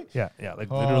 Really? Yeah, like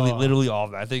literally all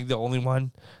of them. I think the only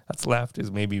one that's left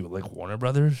is maybe like Warner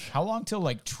Brothers. How long till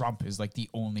like Trump is like the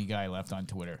only guy left on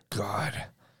Twitter? God.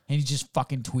 And he's just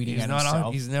fucking tweeting at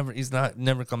himself. He's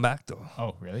never come back though.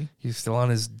 Oh, really? He's still on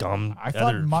his dumb. I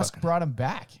thought Musk brought him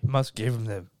back. Musk gave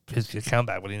him his account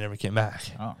back, but he never came back.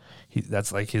 Oh.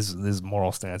 That's like his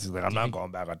moral stance. He's like, I'm not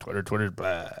going back on Twitter. Twitter's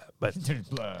blah.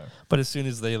 But as soon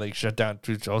as they like shut down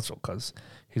Truth Social, because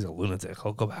he's a lunatic,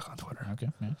 he'll go back on Twitter. Okay.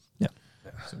 Yeah.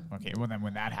 So, okay, well then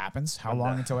when that happens, how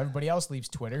long until everybody else leaves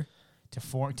Twitter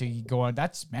to go on?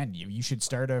 That's man, you should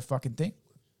start a fucking thing.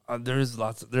 There's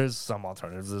some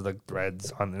alternatives. There's like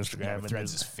Threads on Instagram. Yeah, and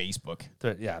Threads is Facebook.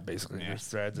 Basically. Yeah. There's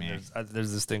Threads, Man. and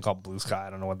there's this thing called Blue Sky. I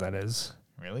don't know what that is.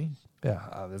 Really?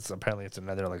 Yeah, it's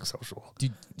another like social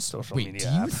Wait, media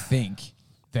do you app. think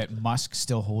that Musk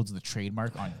still holds the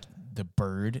trademark on the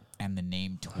bird and the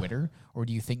name Twitter, or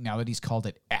do you think now that he's called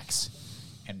it X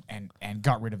and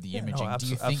got rid of the imaging, do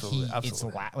you think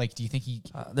absolutely. do you think he?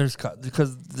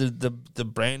 Because the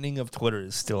branding of Twitter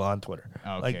is still on Twitter.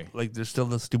 Okay. Like there's still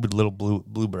the stupid little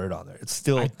blue bird on there. It's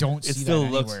still I don't it see still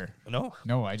that looks, anywhere. No.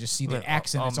 No, I just see the Yeah,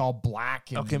 X and it's all black.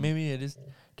 And Okay, maybe it is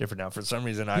different now. For some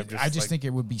reason, I just think it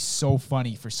would be so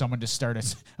funny for someone to start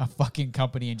a fucking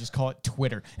company and just call it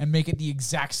Twitter and make it the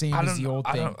exact same as the old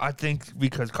thing. I think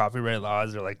because copyright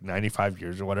laws are like 95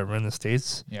 years or whatever in the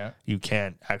States. Yeah. You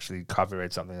can't actually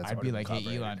copyright something that's I'd already be like, been hey,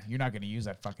 copyrighted. Elon, you're not going to use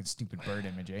that fucking stupid bird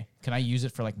image, eh? Can I use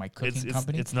it for like my cooking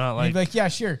company? it's not And he'd be like- like, yeah,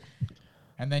 sure.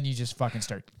 And then you just fucking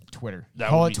start Twitter. That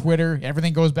Call would it be- Twitter.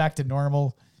 Everything goes back to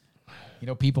normal. You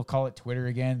know, people call it Twitter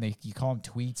again. You call them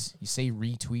tweets. You say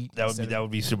retweet. That would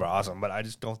be super awesome, but I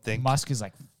just don't think Musk is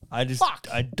like, I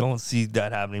don't see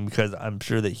that happening because I'm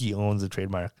sure that he owns the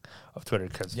trademark of Twitter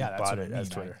because he that's bought what I it mean. as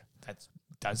Twitter.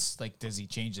 Does he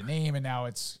change the name and now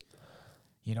it's,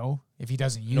 you know, if he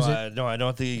doesn't use it? No, I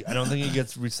don't think he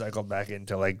gets recycled back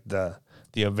into like the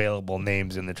available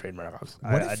names in the trademark office.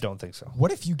 I don't think so.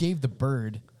 What if you gave the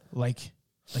bird like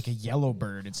a yellow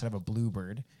bird instead of a blue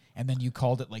bird, and then you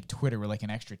called it like Twitter with like an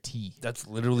extra T? That's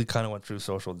literally kind of what True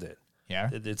Social did. Yeah.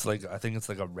 It's like I think it's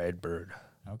like a red bird.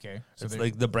 Okay. So It's they're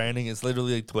like the branding is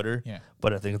literally like Twitter. Yeah.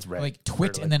 But I think it's red. like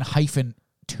twit Or and then hyphen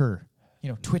ter. You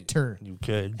know, Twitter. you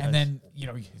could. And then, you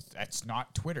know, that's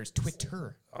not Twitter, it's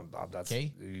Twitter. That's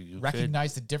Okay? You could.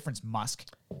 Recognize the difference, Musk.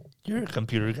 You're a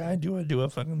computer guy. Do a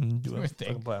fucking a thing.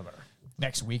 fucking planner.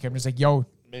 Next week, I'm just like, yo,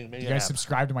 Make you an guys app.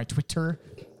 subscribe to my Twitter?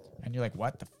 And you're like,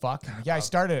 what the fuck? I'm like, yeah, I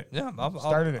started it. Yeah,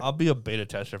 Started I'll be a beta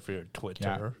tester for your Twitter.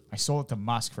 Yeah. I sold it to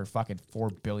Musk for fucking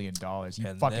 $4 billion. You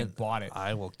And fucking then bought it.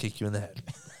 I will kick you in the head.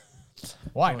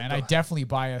 Why, man? I definitely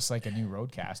buy us like a new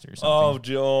Roadcaster or something. Oh,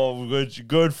 Joe,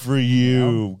 good for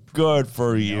you. Good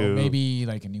for You know, you. maybe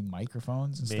like a new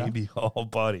microphones and stuff. Maybe. Oh,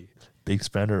 buddy. Big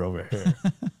spender over here.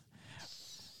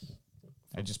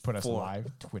 I just put us Full.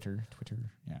 live. Twitter.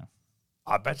 Yeah.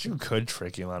 I bet you could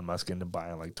trick Elon Musk into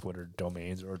buying like Twitter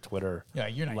domains or Twitter Yeah,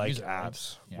 you're not like using them, right?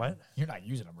 apps. Yeah. What? You're not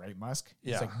using them, right, Musk?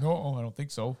 Yeah. It's like, no, I don't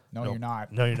think so. No, Nope. you're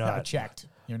not. No, you're I not. checked.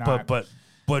 You're not.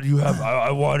 But you have.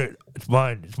 I want it. It's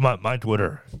mine. It's my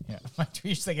Twitter. Yeah. My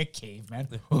tweet's like a caveman.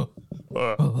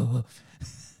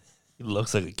 He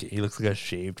looks like a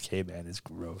shaved caveman. It's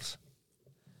gross.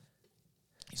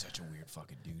 He's such a weird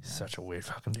fucking dude. Man. Such a weird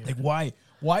fucking dude. Like, why?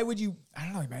 Why would you? I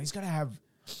don't know, man. He's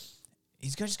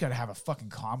just got to have a fucking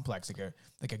complex,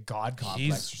 like a god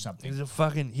complex or something. He's a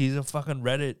fucking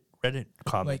Reddit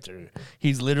commenter.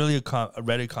 He's literally a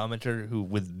Reddit commenter who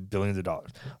with billions of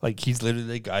dollars. Like he's literally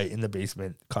the guy in the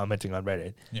basement commenting on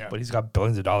Reddit. Yeah. But he's got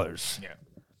billions of dollars. Yeah.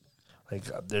 Like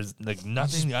there's like He's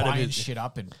nothing just out of buying it. shit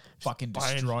up and fucking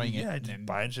destroying it, Yeah, and just then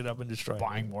buying shit up and destroying.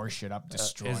 buying more shit up,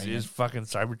 destroying His it. fucking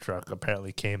Cybertruck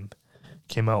apparently came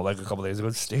out like a couple days ago.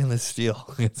 It's stainless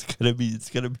steel. It's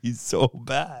gonna be so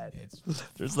bad.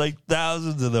 There's like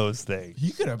thousands of those things.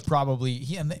 He could have probably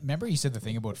remember he said the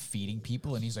thing about feeding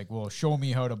people, and he's like, "Well, show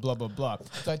me how to blah blah blah."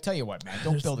 So I tell you what, man,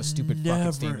 don't build a stupid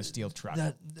fucking stainless steel truck.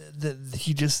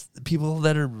 People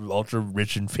that are ultra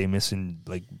rich and famous and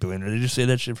like billionaires, they just say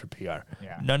that shit for PR.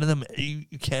 Yeah. None of them. You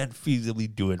can't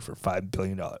feasibly do it for $5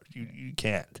 billion. You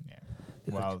can't. Yeah.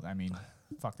 Well, I mean,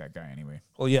 fuck that guy anyway.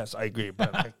 Well, yes, I agree,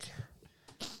 but like,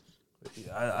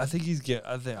 I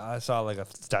think I saw like a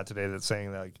stat today that's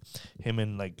saying that like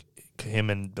him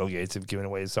and Bill Gates have given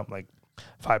away something like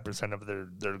 5%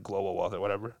 of their global wealth or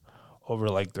whatever over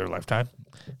like their lifetime.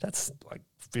 That's like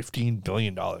 $15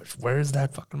 billion. Where is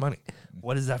that fucking money?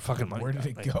 What is that fucking money? Where did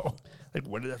it go? Like,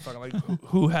 where did that fucking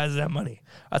who has that money?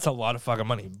 That's a lot of fucking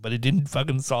money, but it didn't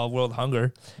fucking solve world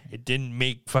hunger. It didn't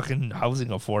make fucking housing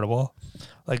affordable.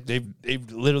 Like they've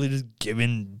literally just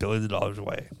given billions of dollars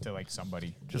away To like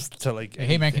somebody. just to like.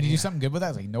 Hey man, can you do anything. something good with that? I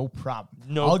was like, no problem.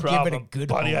 No I'll problem, give it a good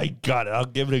buddy. home. I got it. I'll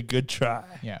give it a good try.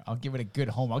 Yeah, I'll give it a good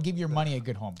home. I'll give your money a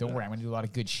good home. Don't worry, I'm gonna do a lot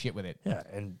of good shit with it. Yeah,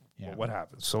 and Yeah. what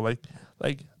happens? So like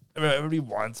everybody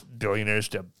wants billionaires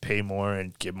to pay more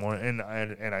and give more, and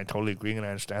I totally agree and I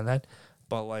understand that,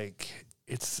 but like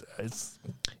it's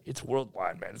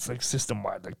worldwide, man. It's like system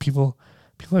wide. Like people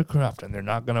are corrupt and they're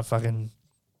not gonna fucking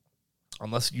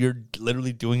unless you're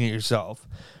literally doing it yourself,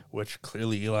 which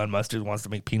clearly Elon Musk wants to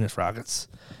make penis rockets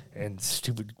and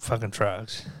stupid fucking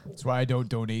trucks. That's why I don't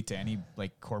donate to any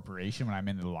like corporation when I'm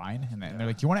in the line. And they're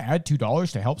like, "Do you want to add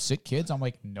 $2 to help sick kids?" I'm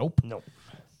like, "Nope."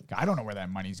 I don't know where that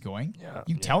money's going.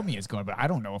 You tell me it's going, but I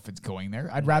don't know if it's going there.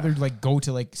 I'd rather like go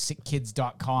to like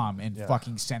sickkids.com and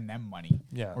fucking send them money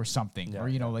or something. Or,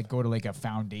 you know, like go to like a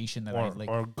foundation that I like.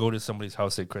 Or go to somebody's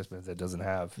house at Christmas that doesn't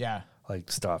have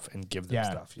like stuff and give them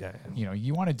stuff. You know,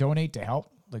 you want to donate to help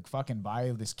like fucking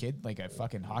buy this kid like a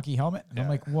fucking hockey helmet? And I'm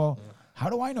like, well, how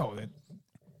do I know that?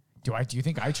 Do you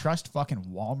think I trust fucking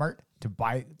Walmart to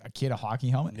buy a kid a hockey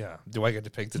helmet? Yeah. Do I get to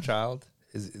pick the child?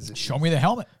 Is it show me the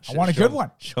helmet? I want a good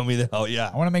one. Show me the hell. Yeah.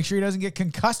 I want to make sure he doesn't get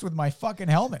concussed with my fucking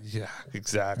helmet. Yeah,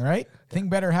 exactly. All right? Thing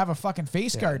better have a fucking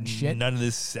face guard and shit. None of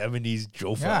this 70s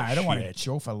Jofa shit. Yeah, I don't want a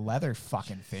Jofa leather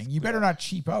fucking thing. You better not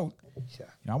cheap out. Yeah.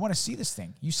 You know, I want to see this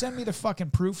thing. You send me the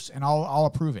fucking proofs and I'll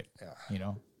approve it. Yeah. You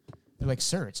know? They're like,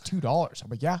 "Sir, it's $2." I'm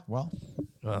like, "Yeah, well,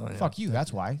 fuck you.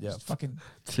 That's why." Yeah. Just fucking.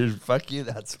 Dude, fuck you.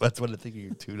 That's what I think of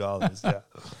your $2. Yeah.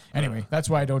 Anyway, that's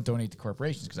why I don't donate to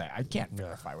corporations because I can't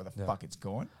verify where the fuck it's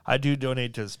going. I do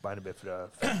donate to Spina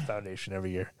Bifida Foundation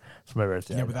every year for my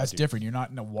birthday. Yeah, but that's different. You're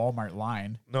not in a Walmart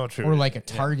line. No, true. Or like a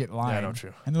Target line. Yeah, no,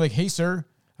 true. And they're like, "Hey, sir,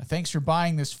 thanks for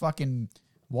buying this fucking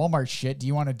Walmart shit. Do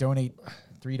you want to donate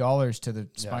 $3 to the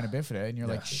Spina Bifida?" And you're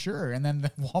like, "Sure." And then the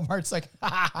Walmart's like,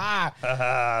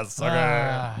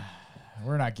 sucker.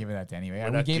 We're not giving that to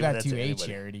anybody. We gave that to a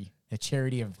charity. A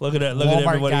charity of look at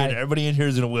everybody. Everybody in here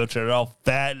is in a wheelchair. They're all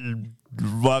fat and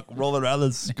rolling around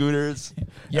on scooters.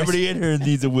 Everybody in here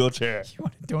needs a wheelchair. You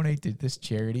want to donate to this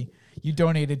charity? You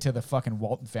donated to the fucking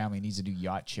Walton family needs a new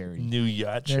yacht charity. New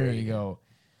yacht charity. There you go.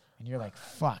 And you're like,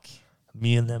 fuck.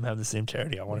 Me and them have the same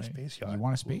charity. I want a space yacht. You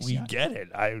want a space yacht? We get it.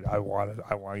 I want it.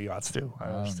 I want yachts too.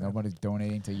 Nobody's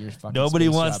donating to your fucking Nobody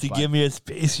space wants yacht, to give me a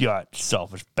space yacht,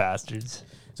 selfish bastards.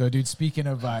 So, dude, speaking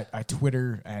of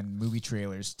Twitter and movie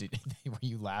trailers, were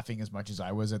you laughing as much as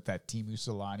I was at that Timu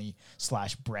Solani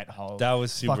 / Brett Hull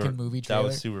fucking movie trailer? That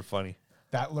was super funny.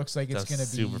 That looks like it's going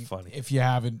to be super funny. If you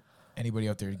haven't, anybody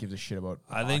out there who gives a shit about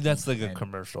I think that's like a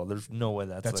commercial. There's no way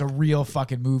that's a real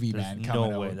fucking movie, man.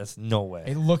 No way. That's no way.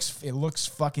 It looks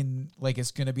fucking like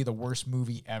it's going to be the worst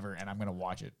movie ever, and I'm going to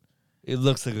watch it. It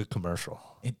looks like a commercial.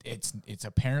 It's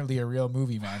apparently a real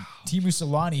movie, man. Timu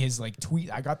Solani is like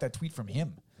tweet. I got that tweet from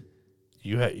him.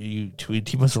 You tweet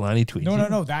Timu Solani tweet?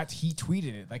 No. That he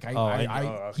tweeted it. Like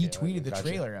he tweeted the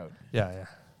trailer out. Yeah.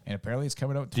 And apparently it's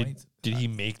coming out. Did he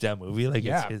make that movie? Like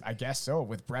I guess so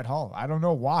with Brett Hull. I don't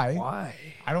know why. Why?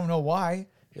 I don't know why.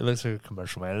 It looks like a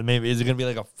commercial, man. Maybe is it gonna be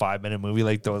like a 5-minute movie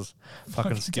like those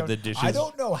fucking skip the dishes? I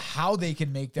don't know how they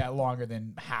can make that longer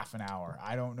than half an hour.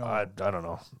 I don't know. I don't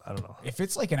know. If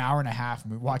it's like an hour and a half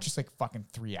movie, watch just like fucking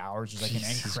 3 hours. There's like an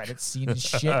end credits scene and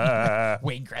shit.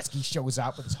 Wayne Gretzky shows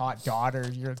up with his hot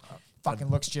daughter. You're fucking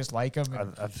looks just like him. I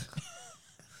don't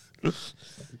know.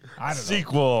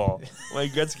 Sequel. Wayne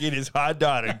Gretzky and his hot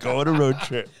daughter go on a road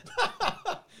trip.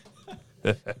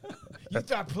 You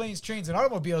thought Planes, Trains, and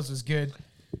Automobiles was good.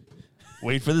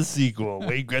 Wait for the sequel.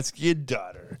 Wayne Gretzky and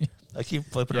daughter. I keep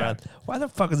flipping around. Why the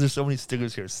fuck is there so many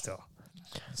stickers here still?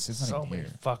 So many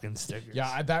fucking stickers.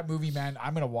 Yeah, that movie, man.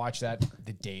 I'm gonna watch that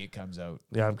the day it comes out.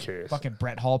 Yeah, I'm curious. Fucking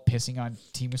Brett Hull pissing on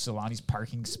Timu Solani's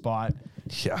parking spot.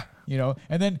 Yeah, you know,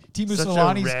 and then Timu Such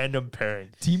Solani's a random pairing.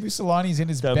 Timu Solani's in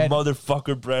his that bed.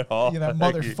 Motherfucker Brett Hull. Yeah, that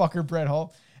motherfucker Brett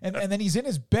Hull. And then he's in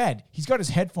his bed. He's got his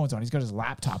headphones on. He's got his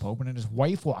laptop open, and his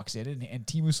wife walks in, and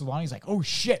Timu Solani's like, "Oh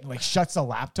shit!" and like shuts the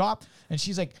laptop, and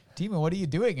she's like, "Timu, what are you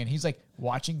doing?" And he's like,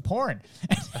 "Watching porn,"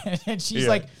 and she's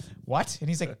like, "What?" And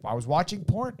he's like, "I was watching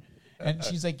porn," and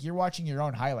she's like, "You're watching your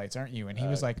own highlights, aren't you?" And he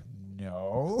was like,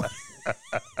 "No."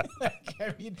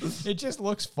 I mean, it just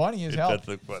looks funny as hell. It does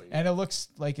look funny, and it looks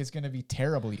like it's gonna be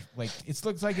terribly. Like it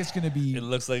looks like it's gonna be. It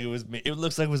looks like it was. It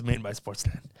looks like it was made by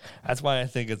Sportsnet. That's why I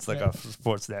think it's like a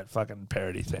Sportsnet fucking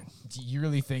parody thing. Do you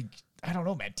really think? I don't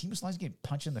know, man. Timu Solani's getting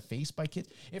punched in the face by kids.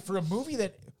 If for a movie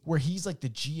where he's like the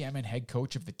GM and head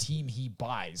coach of the team he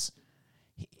buys.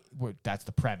 That's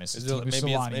the premise.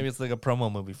 Maybe it's like a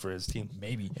promo movie for his team.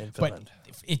 Maybe, in Finland.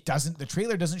 But it doesn't. The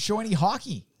trailer doesn't show any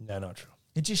hockey. No, not true.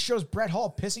 It just shows Brett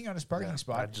Hull pissing on his parking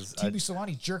spot. Timu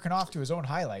Solani jerking off to his own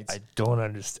highlights. I don't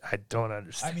understand.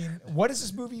 I mean, what is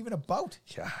this movie even about?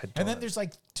 Yeah, and then there's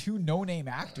like 2 no-name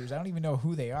actors. I don't even know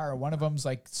who they are. One of them's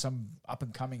like some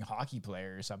up-and-coming hockey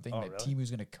player or something that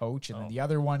Timu's going to coach, and then the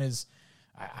other one is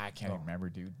I can't even remember,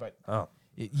 dude. But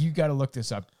you got to look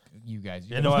this up. You guys,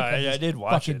 I did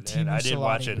watch it, and I did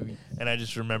watch it, and I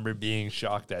just remember being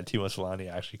shocked that Timu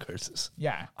Solani actually curses.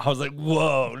 Yeah, I was like,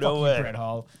 "Whoa, no way!" Brett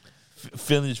Hull.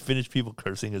 Finnish people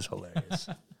cursing is hilarious.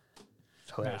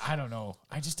 hilarious. I don't know.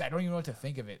 I don't even know what to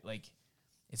think of it. Like,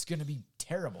 it's gonna be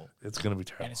terrible, It's gonna be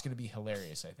terrible. and it's gonna be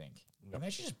hilarious. I think. And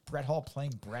that's just Brett Hall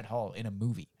playing Brett Hall in a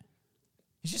movie.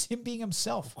 It's just him being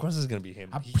himself. Of course, it's gonna be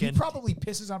him. He probably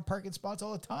pisses on parking spots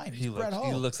all the time. He's Brett Hall.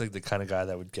 He looks like the kind of guy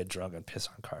that would get drunk and piss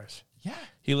on cars. Yeah.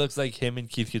 He looks like him and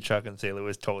Keith Kachuk and St.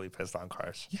 Louis totally pissed on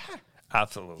cars. Yeah.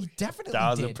 Absolutely. He definitely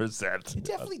 1,000%. He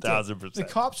definitely 1,000%. did. The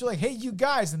cops were like, "Hey, you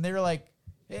guys," and they were like,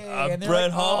 "Hey," and they're Brett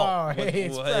like, Hall. "Oh, hey,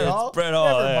 it's What- Brett Hall. It's Brett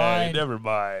Hall. Never Hey, mind. never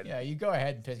mind. Yeah, you go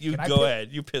ahead and piss. You Can I go piss? ahead.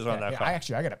 You piss on that car.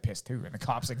 I got to piss too, and the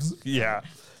cops like, Yeah.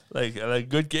 Like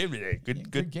good game today. Good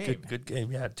game. Good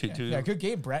game. Yeah. Two. yeah, good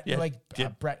game, Brett. Yeah, You're like yeah.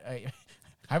 Brett. I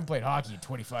haven't played hockey in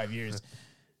 25 years.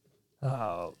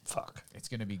 Oh fuck. It's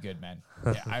gonna be good, man.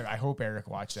 Yeah, I hope Eric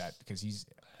watched that because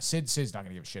Sid's not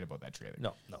gonna give a shit about that trailer.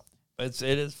 No. It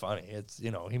is funny. It's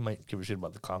he might give a shit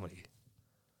about the comedy.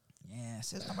 Yeah,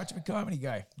 Sid's not much of a comedy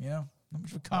guy. Not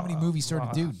much of a comedy movie sort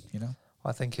of dude.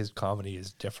 I think his comedy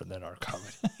is different than our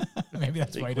comedy. Maybe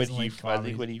that's why he doesn't like I comedy.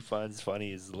 think what he finds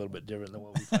funny is a little bit different than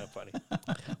what we find funny.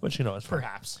 Which is funny.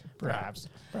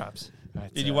 Perhaps.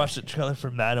 But, Did you watch the trailer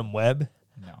for Madam Web?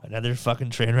 No. Another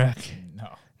fucking train wreck. No.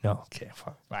 No. Okay.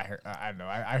 Fuck. I heard. I don't know.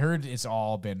 I heard it's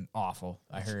all been awful.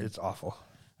 I heard. It's awful.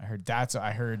 I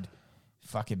heard.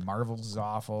 Fucking Marvel's is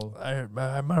awful. I heard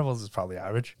Marvel's is probably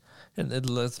average, and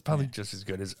it's probably just as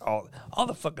good as all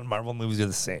the fucking Marvel movies are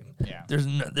the same. Yeah.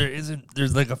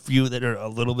 There's like a few that are a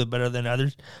little bit better than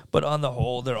others, but on the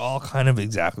whole, they're all kind of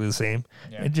exactly the same,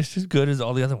 Yeah. and just as good as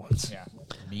all the other ones. Yeah.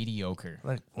 Mediocre.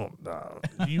 Like, well, no,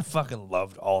 you fucking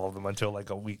loved all of them until like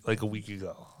a week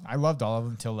ago. I loved all of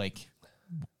them until like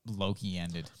Loki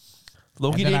ended.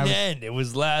 Loki And then didn't end. It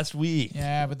was last week.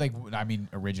 Yeah, but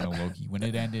original Loki. When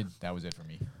it ended, that was it for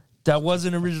me. That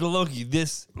wasn't original Loki.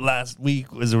 This last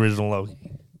week was original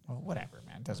Loki. Well, whatever,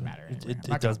 man. It doesn't matter. Anyway. It I'm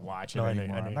not does- gonna watch it no, I know-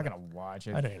 anymore. I know I'm you're not gonna watch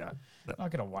it. I know you're not. No. I'm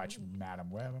not gonna watch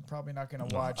Madam Web. I'm probably not gonna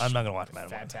watch. I'm not gonna watch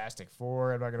Madam Web. Fantastic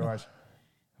Four. I'm not gonna watch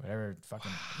whatever.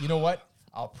 Fucking. You know what?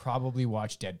 I'll probably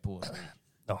watch Deadpool 3.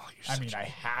 No, I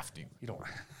have to. you don't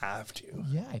have to.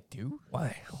 Yeah, I do.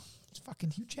 Why? It's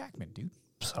fucking Hugh Jackman, dude.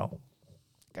 So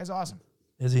Guy's awesome.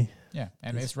 is he? Yeah,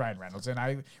 and it's Ryan Reynolds, and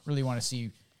I really want to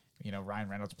see, Ryan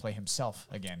Reynolds play himself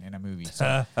again in a movie.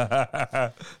 So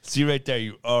See right there,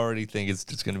 you already think it's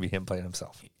just going to be him playing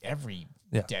himself. every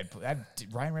Yeah. Deadpool,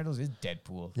 Ryan Reynolds is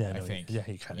Deadpool. Yeah, I no, think. yeah,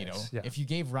 he kinda is, yeah. If you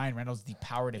gave Ryan Reynolds the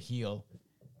power to heal,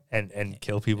 And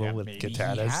kill people Yeah, with maybe he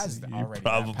katanas. has You already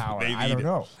that power. I don't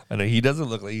know. I know he doesn't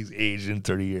look like he's aged in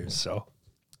 30 years. So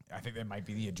I think that might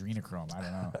be the adrenochrome. I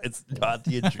don't know. it's not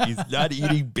he's not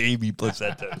eating baby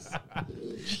placentas.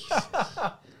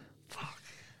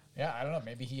 Yeah, I don't know.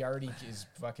 Maybe he already is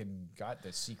fucking got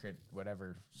the secret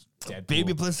whatever. Deadpool.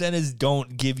 Baby placentas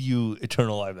don't give you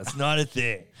eternal life. That's not a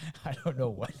thing. I don't know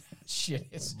what that shit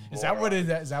is. Is that what it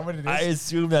is? Is that what it is? I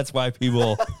assume that's why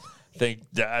people think.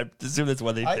 I assume that's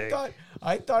what they think.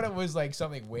 I thought it was like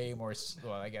something way more.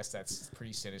 Well, I guess that's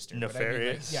pretty sinister. but I mean, like,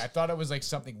 Nefarious? yeah, I thought it was like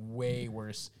something way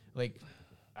worse. Like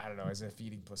I don't know, as if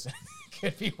eating placenta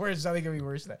could be worse. Something could be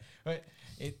worse than that. But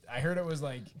I heard it was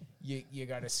like you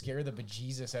got to scare the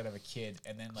bejesus out of a kid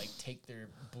and then like take their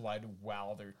blood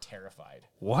while they're terrified.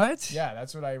 What? Yeah,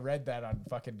 that's what I read that on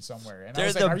fucking somewhere. And I They're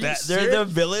was like, are you they're the serious?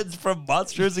 villains from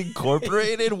Monsters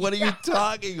Incorporated. What are you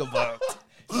talking about?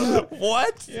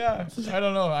 What? Yeah, I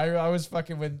don't know. I was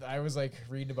fucking when I was like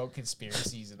reading about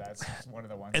conspiracies, and that's one of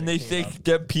the ones. And that they came think up.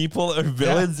 that people are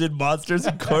villains in Monsters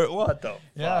Incorporated. What the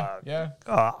Yeah, fuck? yeah,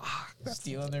 Ah,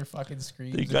 stealing their fucking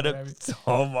screens. they and gotta. whatever.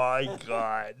 Oh my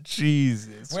god,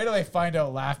 Jesus! Wait till they find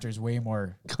out laughter's way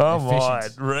more. Come on,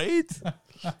 efficient. right?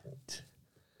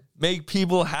 Make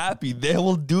people happy. They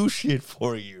will do shit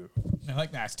for you. I'm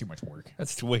like, nah, it's too much work.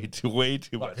 That's way too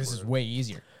Fuck, much. this is work. way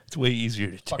easier. It's way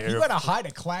easier to Fuck, tear. you gotta hide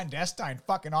a clandestine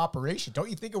fucking operation. Don't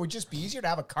you think it would just be easier to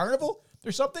have a carnival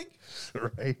or something?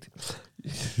 Right?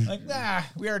 Like, nah,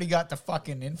 we already got the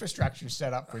fucking infrastructure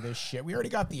set up for this shit. We already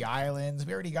got the islands.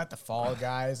 We already got the Fall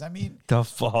Guys. I mean, The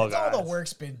Fall all Guys. the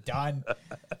work's been done.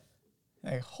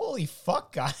 Like, holy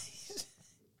fuck, guys.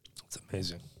 It's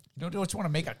amazing. You don't just want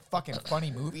to make a fucking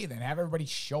funny movie and then have everybody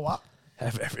show up?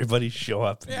 Have everybody show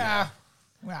up. Yeah.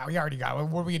 Well, we already got.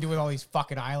 What are we gonna do with all these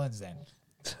fucking islands then?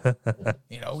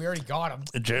 We already got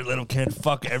them. Jared Leto can't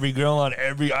fuck every girl on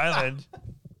every island.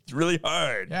 It's really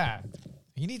hard. Yeah.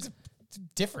 He needs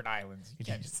different islands. You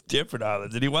can't just. It's different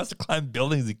islands, and he wants to climb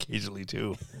buildings occasionally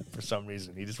too. For some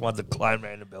reason, he just wants to climb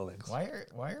random buildings. Why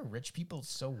are rich people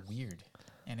so weird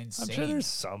and insane? I'm sure there's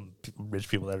some rich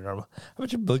people that are normal. I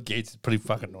bet you Bill Gates is pretty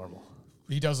fucking normal.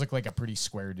 He does look like a pretty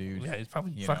square dude. Yeah, he's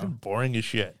probably You fucking know? boring as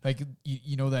shit. Like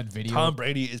you know that video. Tom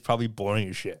Brady is probably boring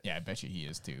as shit. Yeah, I bet you he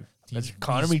is too.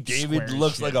 Connor he's McDavid square as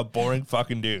looks shit. like a boring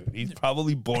fucking dude. He's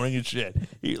probably boring as shit.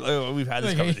 We've had this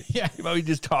Like, conversation. yeah. He probably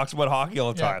just talks about hockey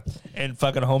all the Yeah. time and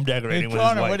fucking home Hey, decorating with his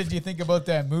Connor, wife. what did you think about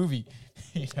that movie?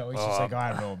 He's just like,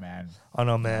 I don't know, man. Oh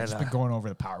no, man. I've just been going over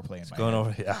the power play in my Going head.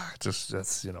 over, yeah. Just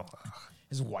that's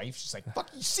His wife's just like, fuck,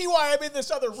 you see why I'm in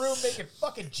this other room making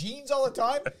fucking jeans all the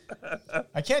time?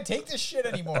 I can't take this shit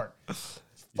anymore.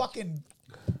 Fucking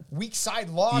weak side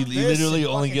log. He literally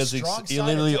only gets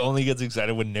only gets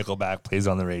excited when Nickelback plays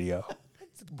on the radio.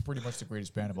 pretty much the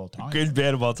greatest band of all time. Greatest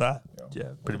band of all time. You know,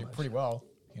 Yeah, pretty much. pretty well.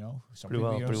 You know, some Pretty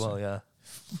well, people, pretty well, yeah.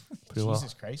 Pretty well.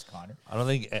 Jesus Christ, Connor. I don't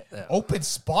think. Open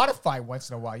Spotify once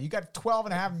in a while. You got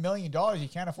 $12.5 million. You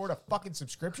can't afford a fucking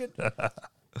subscription.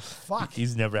 Fuck.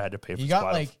 He's never had to pay for You Spotify.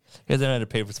 got, like- he hasn't had to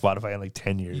pay for Spotify in like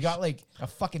 10 years. You got like a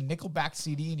fucking Nickelback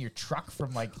CD in your truck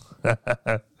from like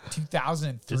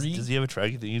 2003. does he have a truck?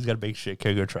 You think he's got a big shit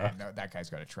cargo truck? No, that guy's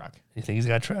got a truck, You think he's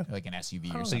got a truck? like an SUV I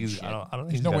or don't some think he's- shit. I don't think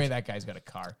There's he's no got way a- that guy's got a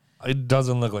car. It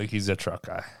doesn't look like he's a truck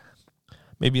guy.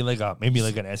 Maybe like an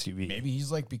SUV. Maybe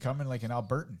he's like becoming like an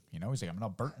Albertan. You know, he's like, I'm an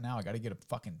Albertan now. I got to get a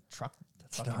fucking truck.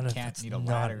 Fucking not a- can't that's need a not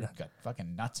ladder. a- Got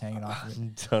fucking nuts hanging off of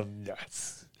it.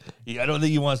 Nuts. I don't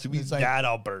think he wants to be He's like- that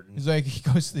Albertan. He's like, he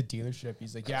goes to the dealership.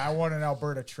 He's like, yeah, I want an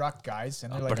Alberta truck, guys.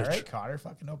 And they're like, Alberta all right, truck. Connor,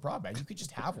 fucking no problem, man. You could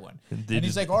just have one. And And, they he's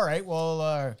just- like, all right,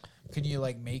 well, can you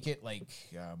like make it like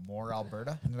more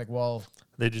Alberta? And they're like, well,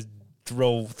 They just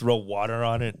throw water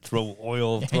on it, throw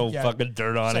oil, throw yeah. fucking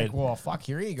dirt on it's it. like, well, fuck,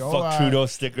 here you go. Fuck Trudeau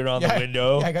sticker on yeah, the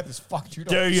window. Yeah, I got this fuck Trudeau.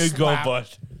 there you slap. go, bud.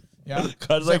 Yeah.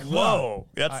 Cause It's like, like, whoa,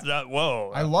 huh. that's not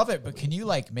whoa. I love it, but can you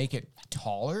like make it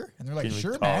taller? And they're like, Can you make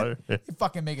sure, it man. taller? You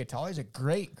fucking make it taller. He's like,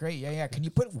 great, yeah. Can you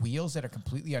put wheels that are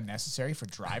completely unnecessary for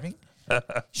driving?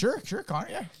 Sure, Connor.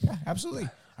 Yeah, absolutely.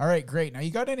 All right, great. Now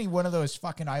you got any one of those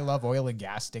fucking I love oil and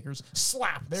gas stickers?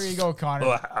 Slap. There you go, Connor.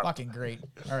 Wow. Fucking great.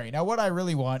 All right, now what I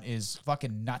really want is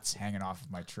fucking nuts hanging off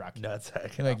of my truck. Nuts hanging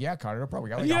You're like, off. yeah, Connor, no problem. We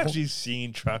got Have like you a whole- actually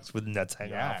seen trucks with nuts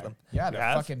hanging off yeah, them? yeah, You the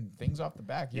have? fucking things off the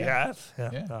back. You Yeah. have?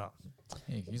 Yeah. Oh.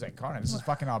 He's like, Connor, this is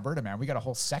fucking Alberta, man. We got a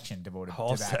whole section devoted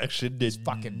Whole to that. section There's did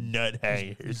fucking nut There's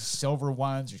hangers. silver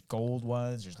ones, there's gold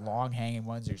ones, there's long hanging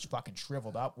ones, there's fucking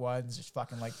shriveled up ones, there's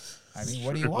fucking like, I mean,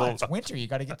 what do you want? It's Shriveled up. winter, you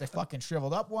got to get the fucking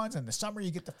shriveled up ones, and the summer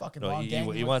you get the fucking No, long he dangly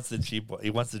ones. wants the cheap. He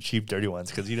wants the cheap, dirty ones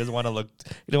because he doesn't want to look.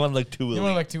 He don't want to look too elite. You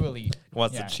want to look too elite. He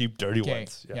wants Yeah. the cheap, dirty Okay,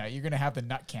 ones. yeah. You're gonna have the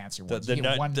nut cancer The, ones. the you get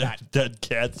nut, one the, nut. the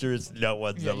cancerous nut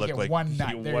ones Yeah, that you look get like one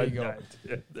nut. There one you go.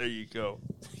 nut. There you go.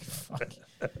 Fuck.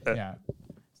 Yeah.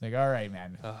 It's like, all right,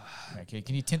 man. Okay,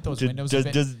 can you tint those Does, windows a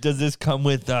bit? does this come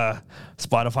with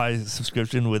Spotify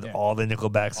subscription with Yeah. all the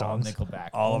Nickelback All songs? Nickelback.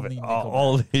 All of it. Only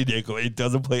All the Nickelback. It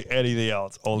doesn't play anything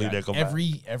else. Only Yeah,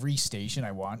 Nickelback. Every station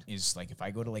I want is like if I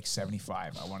go to like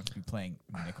 75, I want it to be playing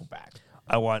Nickelback.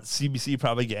 I want CBC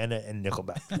propaganda and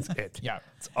Nickelback. That's it. Yeah,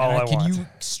 That's all I can want. you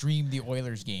stream the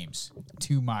Oilers games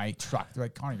to my truck? They're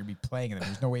like, Connor, you're gonna be playing them.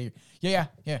 There's no way. Yeah.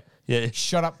 Yeah.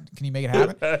 Shut up. Can you make it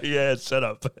happen? Yeah, shut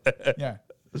up. Yeah.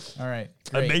 All right.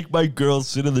 I Great. make my girl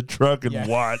sit in the truck and Yeah.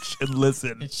 watch and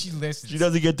listen. And she listens. She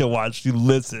doesn't get to watch. She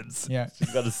listens. Yeah.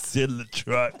 She's got to sit in the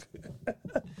truck.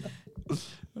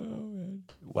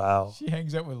 Wow. She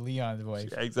hangs out with Leon's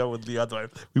wife. Hangs out with Leon's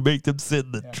wife. We make them sit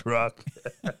in the truck.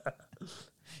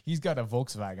 He's got a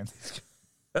Volkswagen.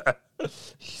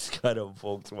 He's got a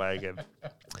Volkswagen.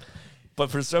 But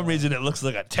for some reason, it looks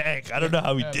like a tank. I don't know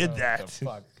how he I did don't know that. what the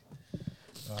fuck.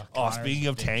 Oh, Connor's speaking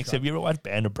of big tanks, truck. have you ever watched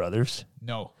Band of Brothers?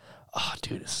 No. Oh,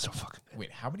 dude, it's so fucking good.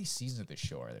 Wait, how many seasons of this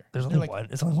show are there? There's Isn't only there, like, one.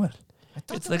 It's only one. I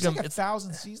thought It's there was like like a-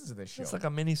 1,000 seasons of this show. It's like a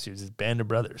mini-series. It's Band of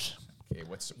Brothers. Okay,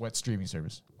 what streaming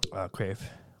service? Crave.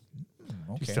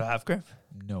 Okay. You still have Crave?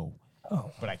 No.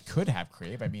 Oh. But I could have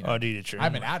Crave. I mean, Oh, dude, it's your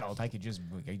I'm an adult. I could just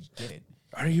get it.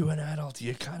 Are you an adult?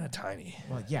 You're kind of tiny.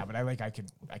 Well, yeah, but I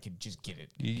could just get it.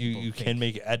 You People can think-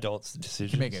 make adults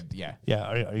decisions. can make it. Yeah. Yeah,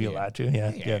 are you Yeah. allowed to? Yeah,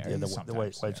 Yeah, yeah. yeah, The sometimes,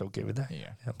 wife's yeah. okay with that. Yeah.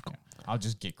 Yep, cool. I'll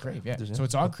just get Crave. Yeah. There's So it.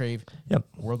 it's on Crave. Yep.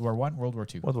 World War I, World War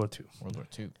II. World War II. World War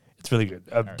II. It's really good.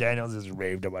 Daniels has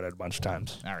raved about it a bunch of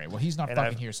times. All right. Well, he's not And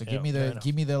fucking I've- here. So yeah, give me fair the enough.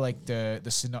 give me the like the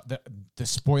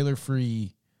spoiler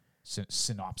free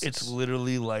synopsis. It's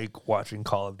literally like watching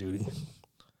Call of Duty,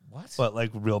 what? but like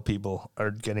real people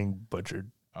are getting butchered.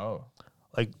 Oh.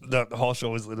 Like the whole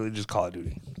show is literally just Call of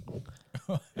Duty.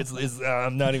 It's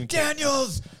I'm not even kidding.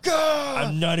 Daniels, go!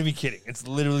 I'm not even kidding. It's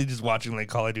literally just watching like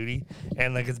Call of Duty,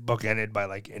 and like it's bookended by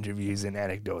like interviews and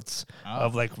anecdotes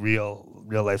of like real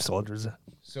life soldiers.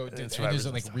 So and there's survivors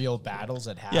and like stuff. real battles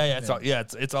that happen. Yeah, it's all and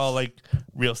it's all like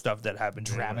real stuff that happened.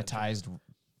 during World War II. dramatized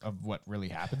of what really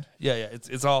happened. Yeah,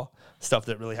 it's all stuff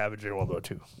that really happened during World War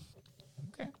II.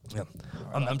 Okay. Yeah,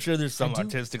 I'm sure there's some I do-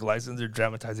 artistic license or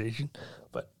dramatization,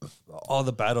 but all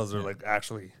the battles are like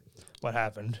actually what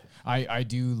happened. I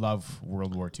do love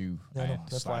World War II Yeah, and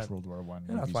that's why / World War One.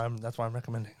 Yeah, that's why I'm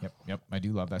recommending. Yep. I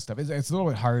do love that stuff. It's a little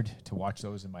bit hard to watch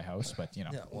those in my house, but Yeah,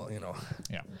 well,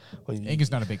 yeah. well,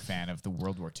 Angus not a big fan of the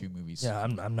World War II movies. yeah,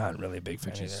 I'm not really a big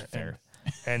fan Which is either. fair.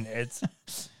 And it's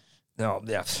no,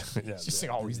 yeah, yeah, It's just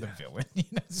like always the villain.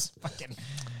 It's fucking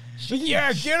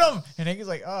yeah, get him. And Angus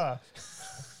like,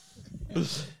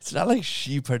 It's not like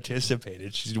she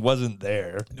participated; she wasn't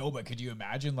there. no, but could you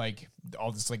imagine like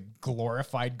all this like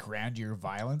glorified grandeur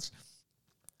violence,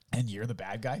 and you're the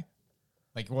bad guy?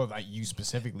 Like, well, not you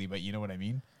specifically, but you know what I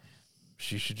mean.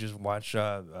 She should just watch.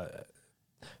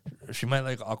 She might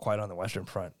like All Quiet on the Western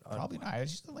Front. Probably not. I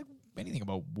just don't like anything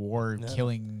about war,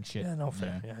 killing shit. Yeah, no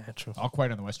fair. Yeah, true. All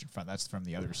Quiet on the Western Front. That's from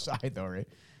the other side, though, right?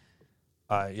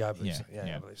 Yeah, I believe so.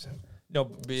 Yeah, I believe so. No,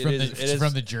 but it From is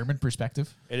from the German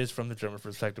perspective. It is from the German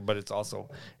perspective, but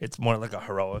it's more like a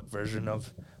heroic version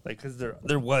of like because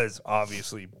there was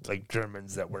obviously like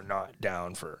Germans that were not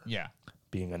down for Yeah.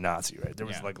 being a Nazi, right? There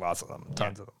was Yeah. like lots of them,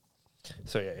 tons of them.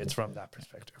 So yeah, it's from that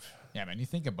perspective. Yeah, man. You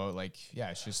think about like, yeah,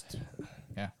 it's just,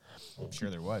 yeah. I'm sure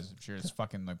there was. I'm sure it's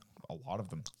fucking like a lot of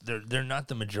them. They're not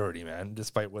the majority, man.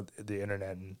 Despite what the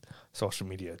internet and social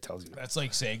media tells you. That's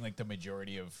like saying like the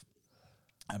majority of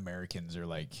Americans are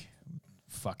like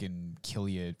fucking kill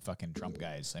you fucking Trump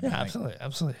guys. I mean, like,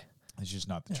 absolutely. it's just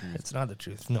not the truth. It's not the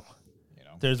truth. No, You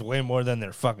know, there's way more than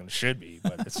there fucking should be,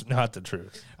 but it's not the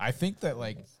truth. I think that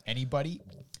like anybody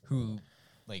who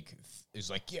like is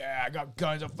like, yeah, I got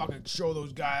guns. I fucking show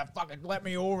those guys. Fucking let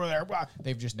me over there. Blah.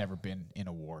 They've just never been in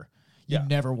a war. You Yeah.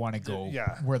 never want to go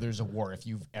Yeah. where there's a war. If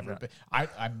you've ever been,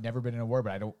 I've never been in a war,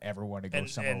 but I don't ever want to go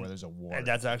somewhere where there's a war. And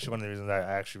that's actually one of the reasons I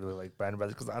actually really like Band of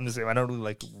Brothers because I'm the same. I don't really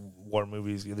like war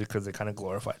movies either because they kind of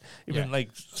glorified. Even Yeah.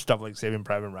 like stuff like Saving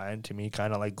Private Ryan to me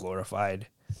kind of like glorified.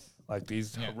 Like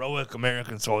these heroic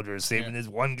American soldiers saving this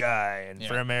one guy and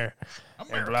for America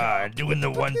and blah, and doing the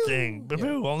one thing.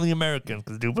 Boo-boo, only Americans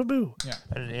can do boo-boo. Yeah.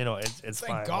 And it's Thank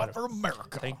fine. God whatever. for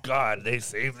America. Thank God they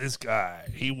saved this guy.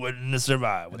 He wouldn't have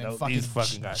survived And then without these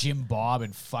fucking guys. Jim Bob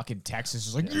in fucking Texas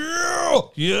is like,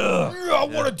 Yeah. I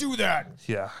want to do that.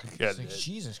 Yeah. Yeah. It's like,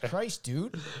 Jesus Christ,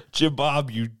 dude. Jim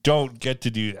Bob, you don't get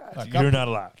to do that. Look, You're not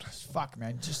allowed. Fuck,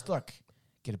 man. Just look.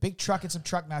 Get a big truck and some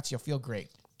truck nuts. You'll feel great.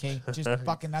 Okay? Just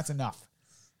fucking, that's enough.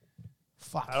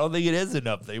 Fuck. I don't think it is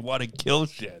enough. They want to kill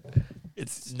shit.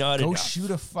 It's not Go enough.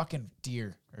 shoot a fucking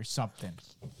deer or something.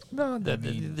 No, the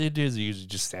mean- deers are usually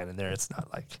just standing there. It's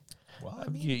not like Well, I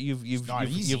mean, you've not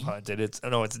easy. hunted. It's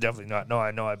definitely not. No, I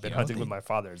know. I've been You know, hunting they- with my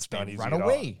father. It's not they easy. run at all.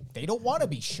 away. They don't want to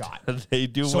be shot. They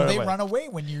do. So run they away. run away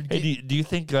when you're Hey, getting. do you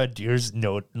think deers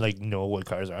know what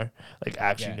cars are? Like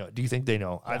actually Yeah. know? Do you think they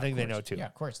know? I Yeah, think of they course. know too. Yeah,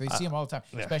 of course. They see them all the time.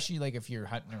 yeah. Especially like if you're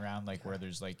hunting around like where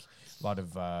there's like a lot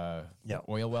of Yeah.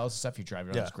 oil wells and stuff. You drive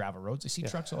around Yeah. those gravel roads. They see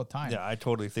trucks all the time. Yeah, I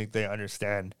totally think they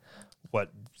understand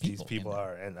what these People in people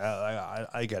are, and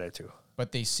I get it too.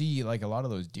 But they see like a lot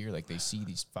of those deer, like they see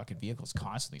these fucking vehicles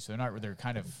constantly. So they're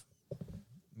kind of,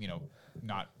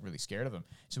 not really scared of them.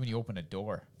 So when you open a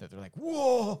door, that they're like,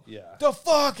 whoa, Yeah. the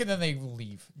fuck, and then they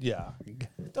leave. Yeah,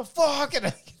 The fuck,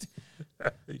 and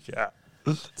yeah.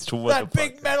 It's to what that the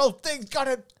big fuck. metal thing's got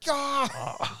a god.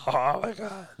 Oh my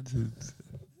god.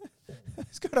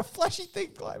 It's got a fleshy thing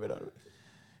climbing out of it.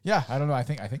 Yeah, I don't know. I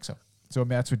think so. So I mean,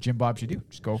 that's what Jim Bob should do.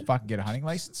 Just go fucking get a hunting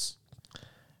license,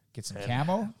 get some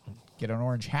camo, get an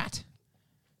orange hat,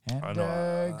 and I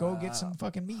know, go get some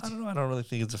fucking meat. I don't know. I don't really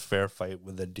think it's a fair fight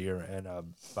with a deer and a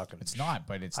fucking. It's not,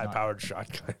 but it's not. high-powered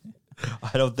shotgun.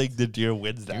 I don't think the deer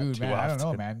wins that Dude, too man, often. I don't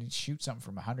know, man. You shoot something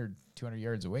from 100, 200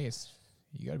 yards away,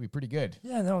 you got to be pretty good.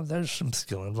 Yeah, no, there's some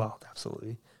skill involved,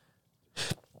 absolutely.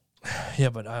 Yeah,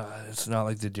 but it's not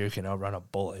like the deer can outrun a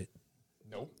bullet.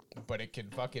 Nope. But it can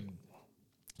fucking,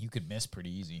 you could miss pretty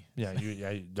easy. Yeah,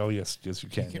 oh yes, you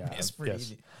can. You can yeah, miss pretty yes.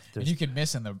 easy. And There's- you can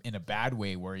miss in a bad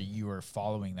way where you are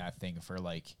following that thing for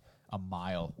like a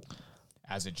mile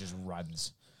as it just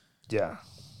runs. Yeah.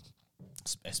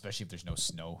 Especially if there's no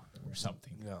snow or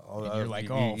something. Yeah, And you're like,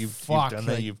 you've fuck. done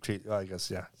that. You've treated. I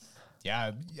guess, yeah.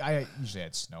 Yeah, I usually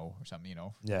had snow or something,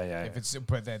 Yeah, yeah. If it's,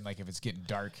 but then like if it's getting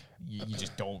dark, you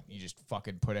just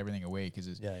fucking put everything away because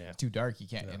it's too dark. You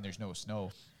can't, and there's no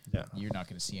snow. Yeah. You're not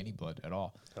going to see any blood at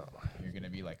all. No. You're going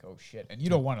to be like, oh shit, and you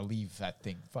don't want to leave that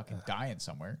thing fucking dying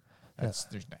somewhere. It's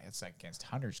like against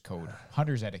hunter's code,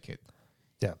 hunter's etiquette.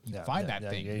 Yeah, You yeah, find yeah, that yeah,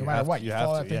 thing, yeah, no you matter have what. to- You have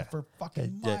follow to, that thing yeah. for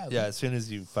fucking Yeah, miles. yeah, as soon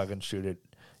as you fucking shoot it,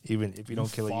 even if you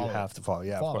don't kill it, you follow have to follow.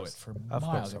 Yeah, follow of course. it for Of miles.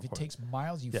 course, If of it course. takes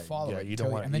miles, you Yeah, follow yeah, it. you till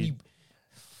don't want- and then you- you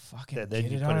fucking Yeah, then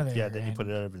get you it put out it. of there. Yeah, then you and put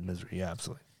it out of its misery. Yeah,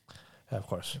 absolutely. Yeah, of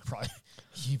course. Probably.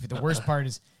 But the worst part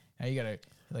is now you gotta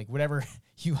like whatever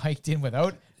you hiked in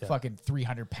without fucking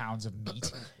 300 pounds of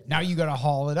meat. Now you gotta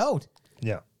haul it out.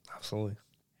 Yeah, absolutely.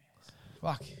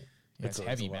 Fuck. Yeah, it's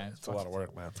heavy, man. It's a lot of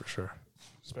work, man, for sure.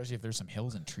 Especially if there's some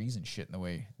hills and trees and shit in the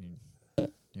way.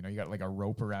 You know, you got like a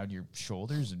rope around your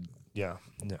shoulders and Yeah.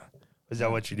 Is that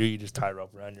what you do? You just tie a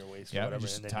rope around your waist or whatever,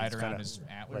 just and then tie it you around kinda, his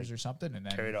antlers like, or something, and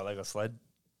then carry it out like a sled?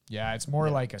 yeah, it's more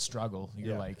like a struggle.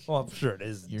 You're like, well, I'm sure it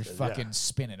is. you're fucking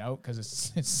spinning out because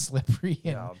it's slippery.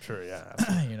 And, Yeah, I'm sure.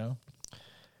 Yeah. you know.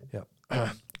 Yeah.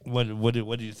 What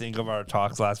do you think of our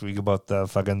talks last week about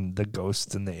the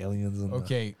ghosts and the aliens? And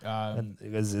Okay. and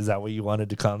is that what you wanted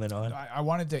to comment on? I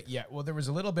wanted to, well, there was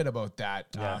a little bit about that.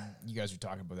 Yeah. You guys were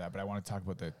talking about that, but I want to talk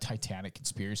about the Titanic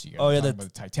conspiracy. You guys Oh, were yeah, talking that's-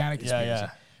 about the Titanic conspiracy, yeah.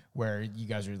 where you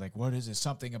guys are like, "What is it?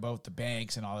 Something about the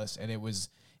banks and all this?" And it was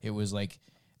like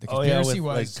the Oh yeah, conspiracy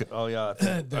with, was like, oh yeah,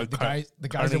 the guys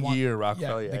that want, Carnegie or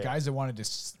Rockefeller. the guys that wanted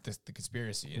to the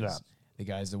conspiracy is Yeah. the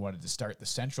guys that wanted to start the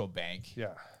central bank. Yeah.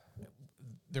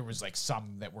 There was like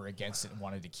some that were against it and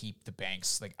wanted to keep the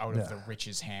banks like out of the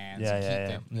rich's hands Yeah, and keep yeah,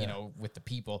 them, yeah. you know, with the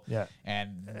people. Yeah.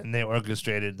 And they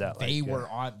orchestrated that. they were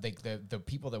on like the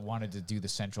people that wanted to do the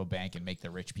central bank and make the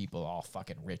rich people all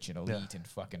fucking rich and elite and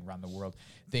fucking run the world.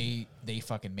 They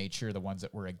fucking made sure the ones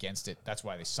that were against it. That's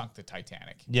why they sunk the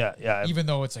Titanic. Yeah. Even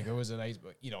though it's like it was a nice,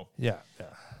 you know. Yeah.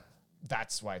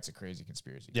 That's why it's a crazy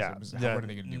conspiracy. Yeah. What yeah. are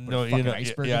they gonna do? Put No, a fucking you know,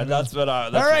 iceberg yeah. in the That's what I.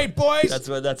 middle? All right, boys.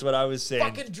 That's what I was saying.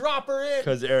 Fucking drop her in.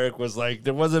 Because Eric was like,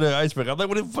 there wasn't an iceberg. I'm like,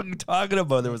 what are you fucking talking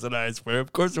about? There was an iceberg.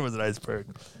 Of course there was an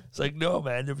iceberg. It's like, no,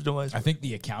 man, there was no I iceberg. think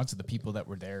the accounts of the people that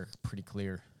were there pretty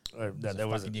clear. That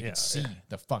wasn't. You could see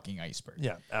the fucking iceberg.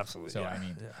 Yeah, absolutely. So yeah, I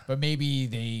mean, yeah. but maybe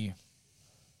they,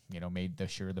 made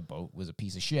sure the boat was a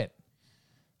piece of shit.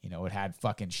 You know, it had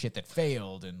fucking shit that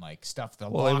failed and like stuff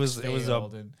that Well, it was a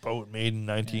and boat made in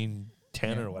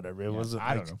 1910 or whatever. It wasn't. I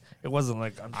like, don't know. It wasn't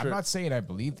like I'm I'm sure. not saying I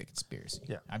believe the conspiracy.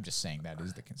 Yeah. I'm just saying that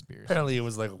is the conspiracy. Apparently, it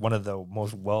was like one of the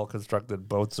most well constructed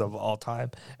boats of all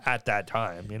time at that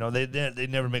time. You know, they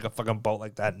never make a fucking boat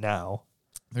like that now.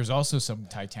 There's also some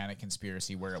Titanic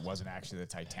conspiracy where it wasn't actually the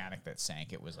Titanic that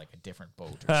sank. It was like a different boat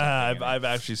or something. I've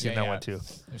actually seen that one too.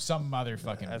 There's some other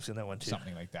fucking. I've seen that one too.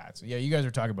 Something like that. So yeah, you guys are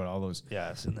talking about all those Yeah,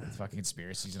 I've seen that. fucking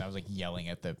conspiracies, and I was like yelling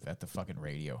at the fucking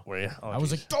radio. Were you? Oh, I was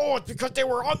geez. like, "Oh, it's because they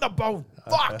were on the boat."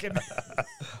 Fucking.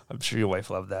 I'm sure your wife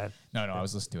loved that. No, I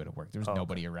was listening to it at work. There was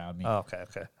nobody around me. Oh, okay.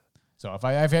 So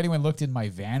if anyone looked in my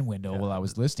van window while I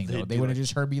was listening, though, they be would have like-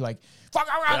 just heard me like, "Fuck!"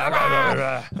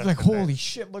 I was like, "Holy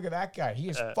shit! Look at that guy. He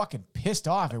is fucking pissed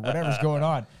off at whatever's going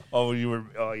on." Oh, you were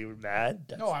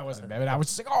mad? No, I wasn't mad. I was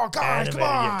just like, "Oh God, Animated, come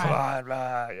on!" yeah, come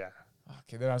on, yeah.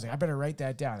 Okay, then I was like, "I better write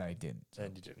that down." And I didn't.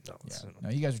 And you didn't know. Yeah. No,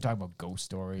 you guys were talking about ghost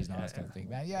stories and all that kind of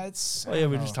thing, man. Yeah, it's. Oh yeah,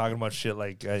 we were just talking about shit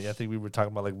like I think we were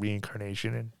talking about like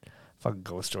reincarnation and fucking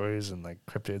ghost stories and like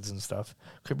cryptids and stuff.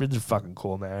 Cryptids are fucking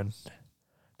cool, man.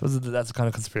 That's the kind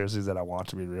of conspiracies that I want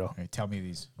to be real. Okay, tell me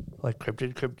these. Like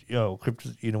cryptids.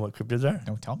 You know what cryptids are?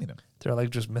 No, tell me them. They're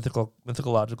like just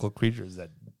mythological creatures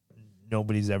that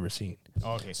nobody's ever seen.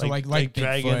 Okay, so like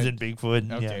dragons and Bigfoot.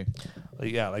 And, Okay.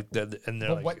 like and they're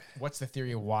But like. what's the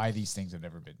theory of why these things have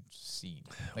never been seen?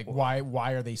 Like why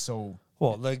are they so?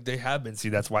 Well, like they have been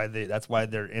seen. That's why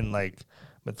they're in like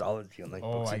mythology and like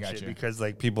Oh, books I and got shit. you. Because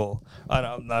like people, I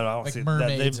don't Like say that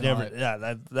mermaids they've and all never. that.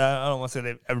 Yeah, that I don't want to say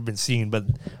they've ever been seen, but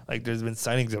like there's been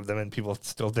sightings of them, and people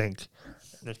still think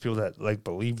there's people that like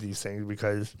believe these things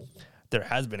because there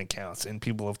has been accounts and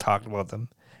people have talked about them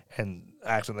and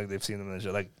acted like they've seen them and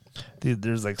shit. Like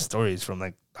there's like stories from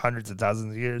like hundreds of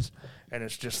thousands of years, and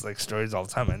it's just like stories all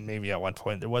the time. And maybe at one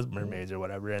point there was mermaids or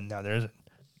whatever, and now there isn't.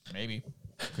 Maybe.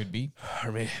 Could be.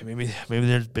 Or maybe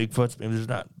there's Bigfoots, maybe there's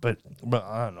not. But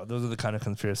I don't know. Those are the kind of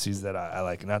conspiracies that I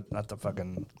like. Not the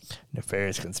fucking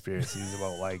nefarious conspiracies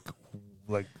about like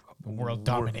World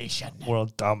domination.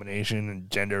 world domination and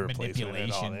gender replacement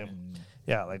and all Manipulation. that.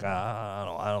 Yeah, like I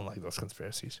don't like those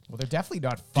conspiracies. Well, they're definitely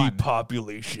not fun.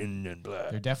 Depopulation and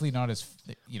blah. They're definitely not as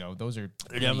those are.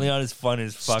 They're definitely not as fun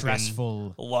as fucking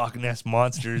stressful. Loch Ness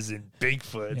monsters and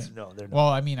Bigfoots. Yeah. No, they're not. Well,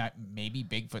 I mean, maybe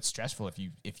Bigfoot's stressful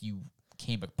if you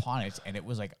came upon it and it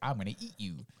was like, I'm gonna eat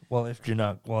you. Well, if you're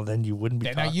not, well, then you wouldn't be.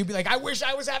 Then now you'd be like, I wish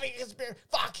I was having a conspiracy.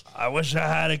 Fuck. I wish I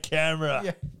had a camera.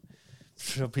 Yeah.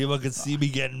 So people could see me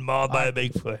getting mauled by a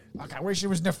Bigfoot. Fuck. I wish there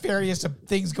was nefarious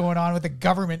things going on with the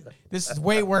government. This is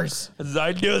way worse.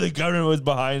 I knew the government was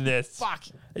behind this. Fuck.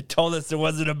 They told us there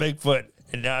wasn't a Bigfoot,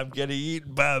 and now I'm getting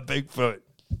eaten by a Bigfoot.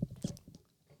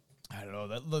 I don't know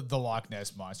the Loch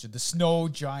Ness monster, the snow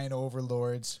giant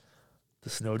overlords. The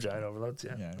snow giant overlords,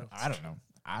 yeah. Yeah. I don't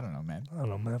know, man. I don't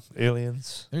know, man.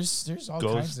 Aliens. There's all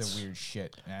Ghosts. kinds of weird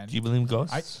shit, man. Do you believe in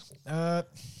ghosts?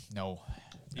 No.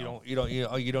 You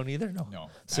don't either. No. No,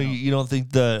 So I don't. you don't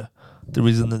think the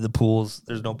reason that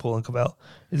there's no pool in Cabell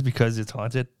is because it's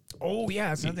haunted? Oh yeah,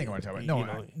 that's another thing I want to talk about.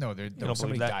 No, don't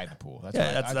somebody believe that? died in the pool. That's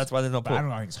Yeah, why, that's why there's no but pool. I don't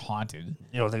know if it's haunted.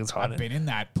 You don't think it's haunted? I've been in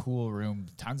that pool room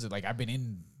tons of I've been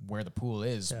in where the pool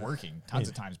is working tons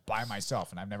of times by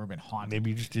myself, and I've never been haunted. Maybe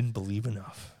you just didn't believe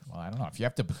enough. Well, I don't know. If you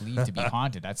have to believe to be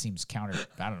haunted, that seems counter.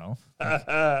 I don't know.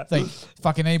 It's like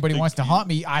fucking anybody wants to haunt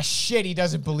me. Shit, he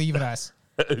doesn't believe in us.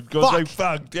 It goes Fuck. like,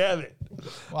 fuck, damn it.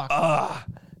 Fuck.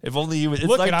 If only you. It's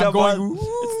Look, like and I'm going, it's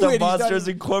 "Ooh," the and he's not Monsters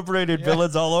even- Incorporated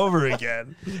villains all over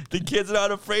again. The kid's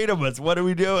not afraid of us. What are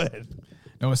we doing?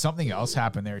 No, something else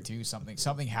happened there too.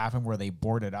 Something happened where they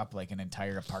boarded up like an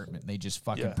entire apartment. They just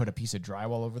fucking Yeah. put a piece of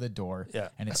drywall over the door. Yeah.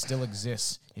 And it still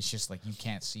exists. It's just like you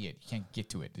can't see it. You can't get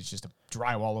to it. It's just a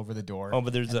drywall over the door. Oh,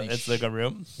 but and they it's like a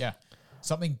room. yeah.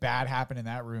 Something bad happened in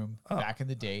that room back in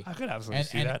the day. I could absolutely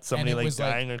see that. Somebody it like was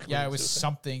dying or yeah, committing it was suicide.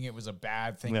 something. It was a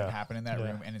bad thing Yeah. that happened in that Yeah.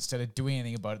 room. And instead of doing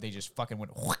anything about it, they just fucking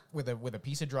went with a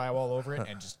piece of drywall over it,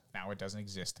 and just now it doesn't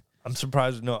exist. I'm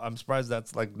surprised. No, I'm surprised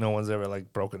that's like no one's ever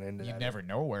like broken into. You that. never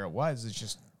know where it was. It's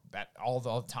just that all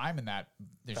the time in that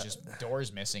there's just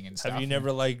doors missing and stuff. Have you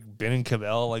never like been in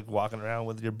Cabell, like walking around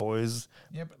with your boys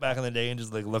Yep. back in the day and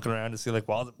just like looking around to see like,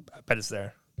 well, I bet it's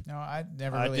there. No, I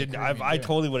never. I Really did. occurred to me I to do it.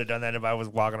 totally would have done that if I was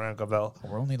walking around Cabell.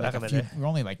 We're only back like in the day. We're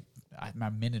only like a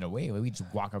minute away. We just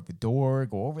walk out the door,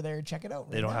 go over there, and check it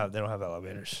out. They don't have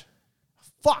elevators.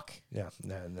 Fuck. Yeah.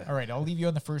 No. All right, I'll leave you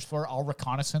on the first floor. I'll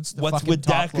reconnaissance the What's fucking with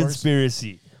top that floors.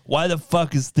 conspiracy? Why the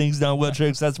fuck is things not wheelchair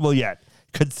accessible yet?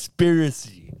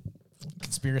 Conspiracy.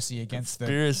 Conspiracy against the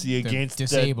Against the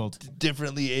disabled.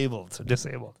 differently abled.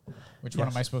 Disabled. Which one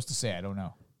am I supposed to say? I don't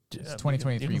know. It's Yeah,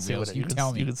 2023 you can say Wheels. whatever. You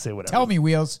tell me. You can say whatever. Tell me,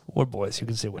 Wheels. We're boys. You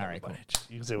can say whatever. All right, cool. buddy.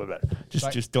 You can say whatever. Just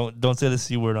So just don't say the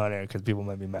C word on air because people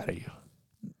might be mad at you.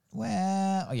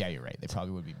 Well, oh yeah, you're right. They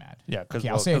probably would be mad. Yeah, Okay,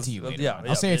 I'll say it to you later. on.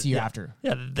 I'll say it to you after.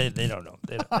 Yeah, they don't know.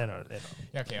 They don't.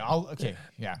 Yeah, okay,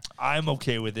 yeah. I'm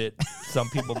okay with it. Some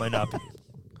people might not be.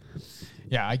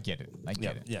 Yeah, I get it. I Yeah,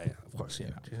 get it. yeah, of course. Yeah,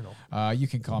 you know. You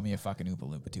can call me a fucking Oompa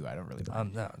Loompa too. I don't really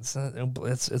mind. No, it's not.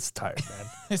 It's tired, man.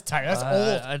 It's tired. That's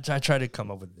old. I try to come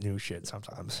up with new shit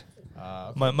sometimes.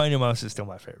 Okay. My new mouse is still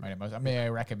my favorite. May I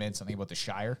recommend something about the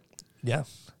Shire? Yeah,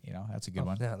 You know, that's a good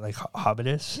one. yeah, like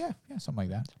Hobbitus. Yeah, something like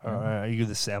that. Or are you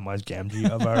the Samwise Gamgee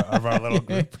of our little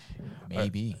group?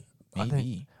 Maybe. I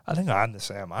think I'm the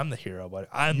Sam. I'm the hero, but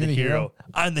I'm You're the the hero. hero?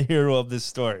 I'm the hero of this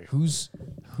story. Who's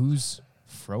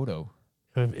Frodo?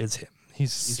 It's him.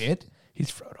 He's Sid? He's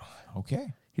Frodo.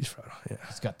 Okay. He's Frodo. Yeah.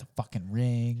 He's got the fucking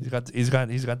ring. He's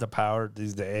got the power.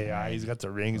 He's the AI. He's got the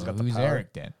ring. He's got the Who's power.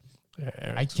 Eric then?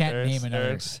 I can't name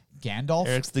another. Gandalf?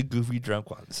 Eric's the goofy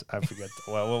drunk ones. I forget.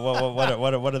 What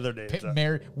are their names? Me and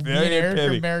Marion Eric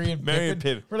or Piven. Marion Marion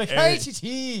Piven. Piven. We're like, Eric.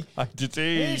 hey, I did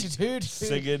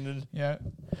singing,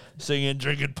 Yeah,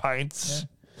 drinking pints.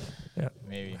 Yeah.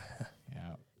 maybe.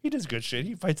 Yeah. He does good shit.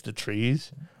 He fights the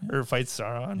trees, or fights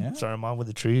Sauron. Yeah. Saruman with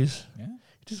the trees. Yeah.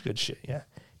 He does good shit. Yeah.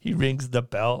 He rings the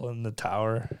bell in the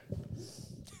tower.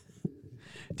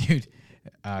 Dude,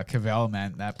 Cavell,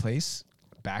 man, that place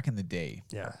back in the day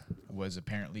Yeah. was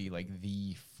apparently like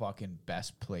the fucking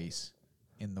best place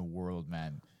in the world,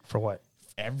 man. For what?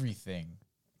 Everything.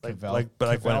 Like Cavell- when it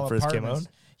Cavell first came Apartments.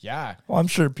 out. Yeah. Well, I'm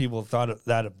sure people thought of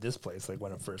that of this place, like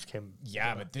when it first came.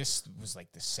 Yeah, but this was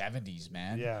like the 70s,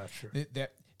 man. Yeah, sure.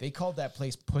 They called that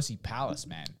place Pussy Palace,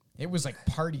 man. It was like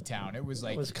party town. It was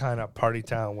like It was kind of party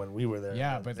town when we were there.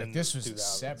 yeah, in but like the this was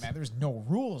 2000s. man. There was no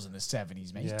rules in the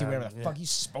 70s, man. You do Yeah, whatever the yeah. fuck. You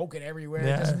smoking everywhere.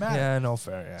 Yeah, It doesn't matter. yeah, no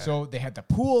fair. Yeah. So they had the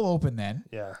pool open then.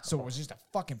 Yeah. So it was just a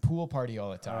fucking pool party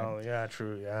all the time. Oh yeah,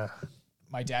 true. Yeah.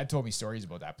 My dad told me stories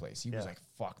about that place. He was Yeah. like,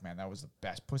 "Fuck, man, that was the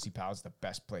best. Pussy Palace, the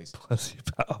best place." Pussy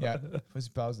pal. Yeah, Pussy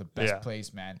Palace, the best Yeah.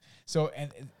 place, man. So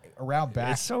and around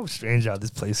back, It's so strange how this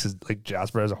place is like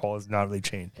Jasper as a whole has not really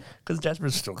changed because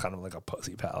Jasper's still kind of like a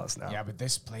pussy palace now. yeah, but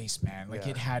this place, man, like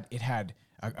Yeah. it had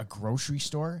a grocery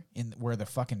store in where the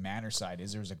fucking Manor side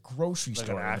is. There was a grocery Like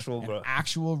an store,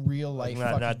 actual real life,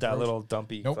 not that grocery- little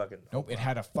dumpy Nope, fucking. nope. It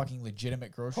had a fucking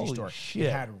legitimate grocery Holy store. shit.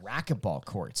 It had racquetball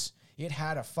courts. It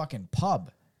had a fucking pub.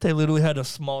 They literally had a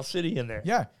small city in there.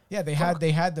 Yeah, yeah. They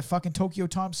had the fucking Tokyo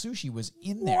Tom Sushi was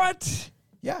in there. What?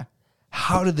 Yeah.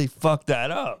 How did they fuck that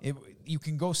up? You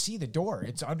can go see the door.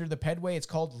 It's under the pedway. It's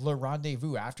called Le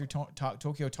Rendezvous. After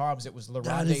Tokyo Tom's, it was Le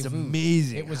That is Rendezvous.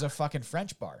 amazing. It was a fucking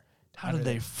French bar. How under did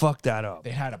they there. fuck that up? They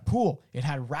had a pool. It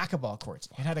had racquetball courts.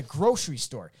 It had a grocery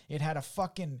store. It had a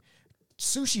fucking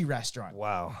sushi restaurant.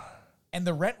 Wow. And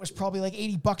the rent was probably like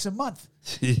 $80 a month.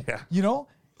 Yeah. You know?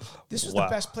 This was Wow.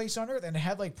 the best place on earth. And it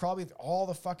had like probably all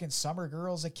the fucking summer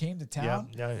girls that came to Yeah. town.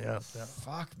 Yeah.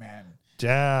 Fuck, man.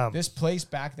 Damn. This place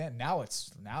back then, now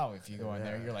if you go in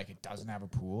there, you're like, it doesn't have a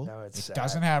pool. Now it's it sad.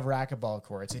 doesn't have racquetball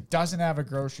courts. It doesn't have a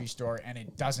grocery store, and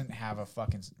it doesn't have a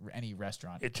fucking any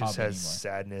restaurant. It just pub has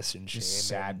anymore. sadness and shame. Just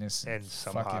sadness and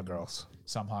some fucking- hot girls.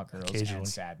 Some hot girls Occasionally. and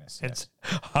sadness. And Yes.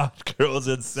 hot girls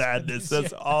and sadness.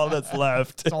 That's all that's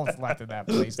left. That's all that's left in that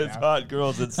place It's now. hot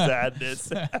girls and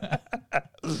sadness.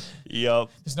 Yup.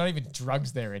 There's not even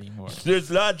drugs there anymore. There's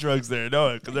not drugs there,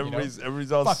 no, because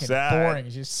everybody's all Fucking sad. boring.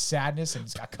 It's just sadness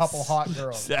and a couple hot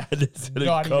girls. Sadness and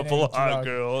Not a even couple any hot drug.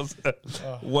 girls.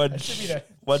 one that should be the-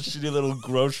 one shitty little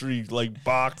grocery like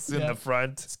box in Yeah. the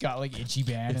front. It's got like Itchy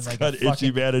Band It's and like got a itchy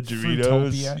fucking band of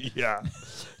Doritos. Fruitopia. Yeah.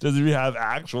 Doesn't even have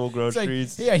actual It's like,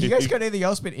 groceries. yeah, you guys got anything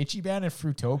else but Itchy Band and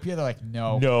Fruitopia? They're like,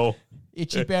 no. No.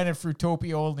 Itchy Band and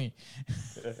Fruitopia only.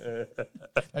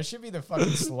 That should be the fucking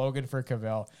slogan for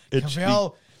Cavell. Itchy-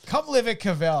 Cavell, come live at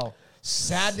Cavell.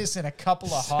 Sadness and a couple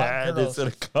of hot Sadness girls. and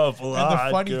a couple of And the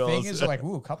hot funny girls. thing is, they're like,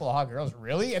 ooh, a couple of hot girls,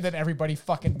 really? And then everybody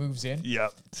fucking moves in,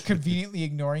 Yep. conveniently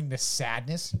ignoring the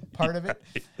sadness part of it.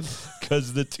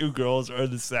 Because the two girls are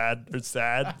sad. It's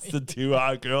the two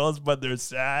hot girls, but they're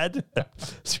sad.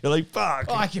 So you're like, fuck.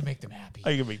 Oh, I can make them happy.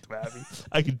 I can make them happy.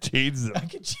 I can change them. I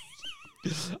can change.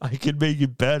 I can make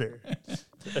it better.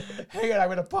 Hang on, I'm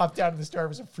gonna pop down to the store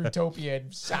with some Fruitopia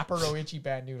and Sapporo Itchy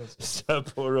Band noodles.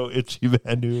 Sapporo Itchy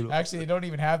Band Noodle. Actually, they don't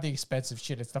even have the expensive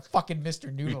shit. It's the fucking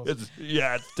Mr. Noodles.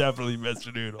 It's definitely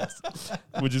Mr. Noodles,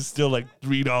 which is still like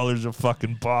 $3 a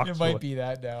fucking box. It might be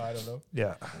that now. I don't know.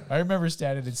 Yeah. I remember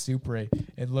standing in Supre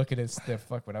and looking at the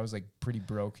fuck when I was like pretty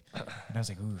broke, and I was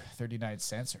like, ooh, 39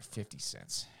 cents or 50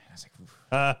 cents. I was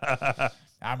like, ooh.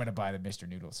 I'm gonna buy the Mr.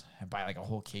 Noodles and buy like a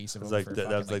whole case of them Like for that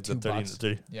was like the $2.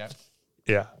 30. Yeah.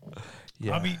 Yeah.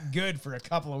 Yeah. I'm eating good for a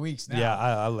couple of weeks now. Yeah,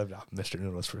 I lived off Mr.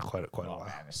 Noodles for quite a Oh while.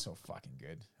 man, it's so fucking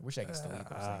good. I wish I could still eat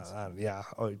those things. Yeah.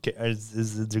 Oh,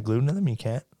 is there gluten in them? You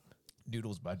can't.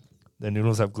 Noodles, bud. The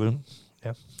noodles have gluten.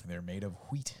 Yeah. They're made of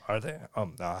wheat. Are they?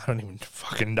 No, I don't even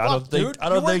fucking. I Fuck, don't think. dude, I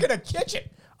don't you work think. in a kitchen.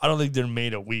 I don't think they're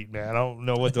made of wheat, man. I don't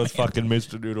know what those fucking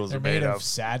Mr. Noodles They're are made of of.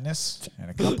 sadness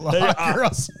and a couple of They hot are.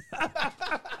 girls.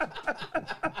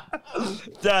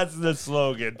 That's the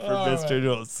slogan for Oh, Mr. man.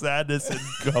 Noodles. Sadness and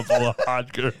couple of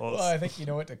hot girls. Well, I think you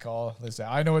know what to call this.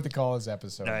 I know what to call this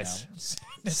episode Nice.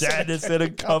 now. Sadness and a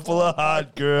couple of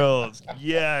hot girls.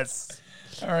 Yes.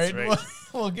 All right, That's right.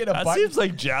 we'll get a That button. seems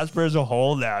like Jasper as a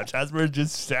whole now. Jasper is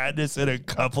just sadness and a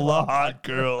couple of hot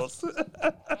girls.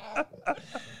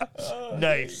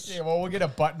 Nice. Yeah, well, we'll get a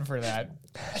button for that.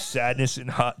 Sadness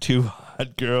and two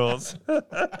hot girls.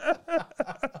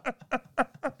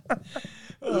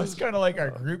 Oh, it's kind of like our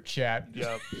group chat.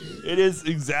 Yep. It is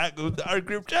exactly. Our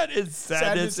group chat is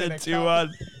sadness, and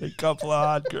a couple of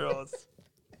hot girls.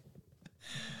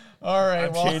 All right,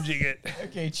 I'm well, changing it.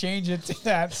 okay, change it to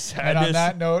that. And Sadness. on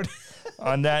that note,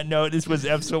 On that note, this was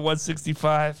episode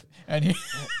 165. and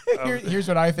here's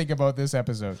what I think about this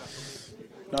episode.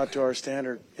 Not to our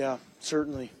standard. Yeah,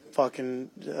 certainly. Fucking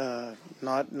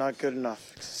not good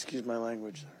enough. Excuse my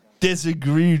language.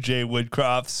 Disagree, Jay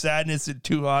Woodcroft. Sadness and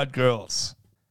two hot girls.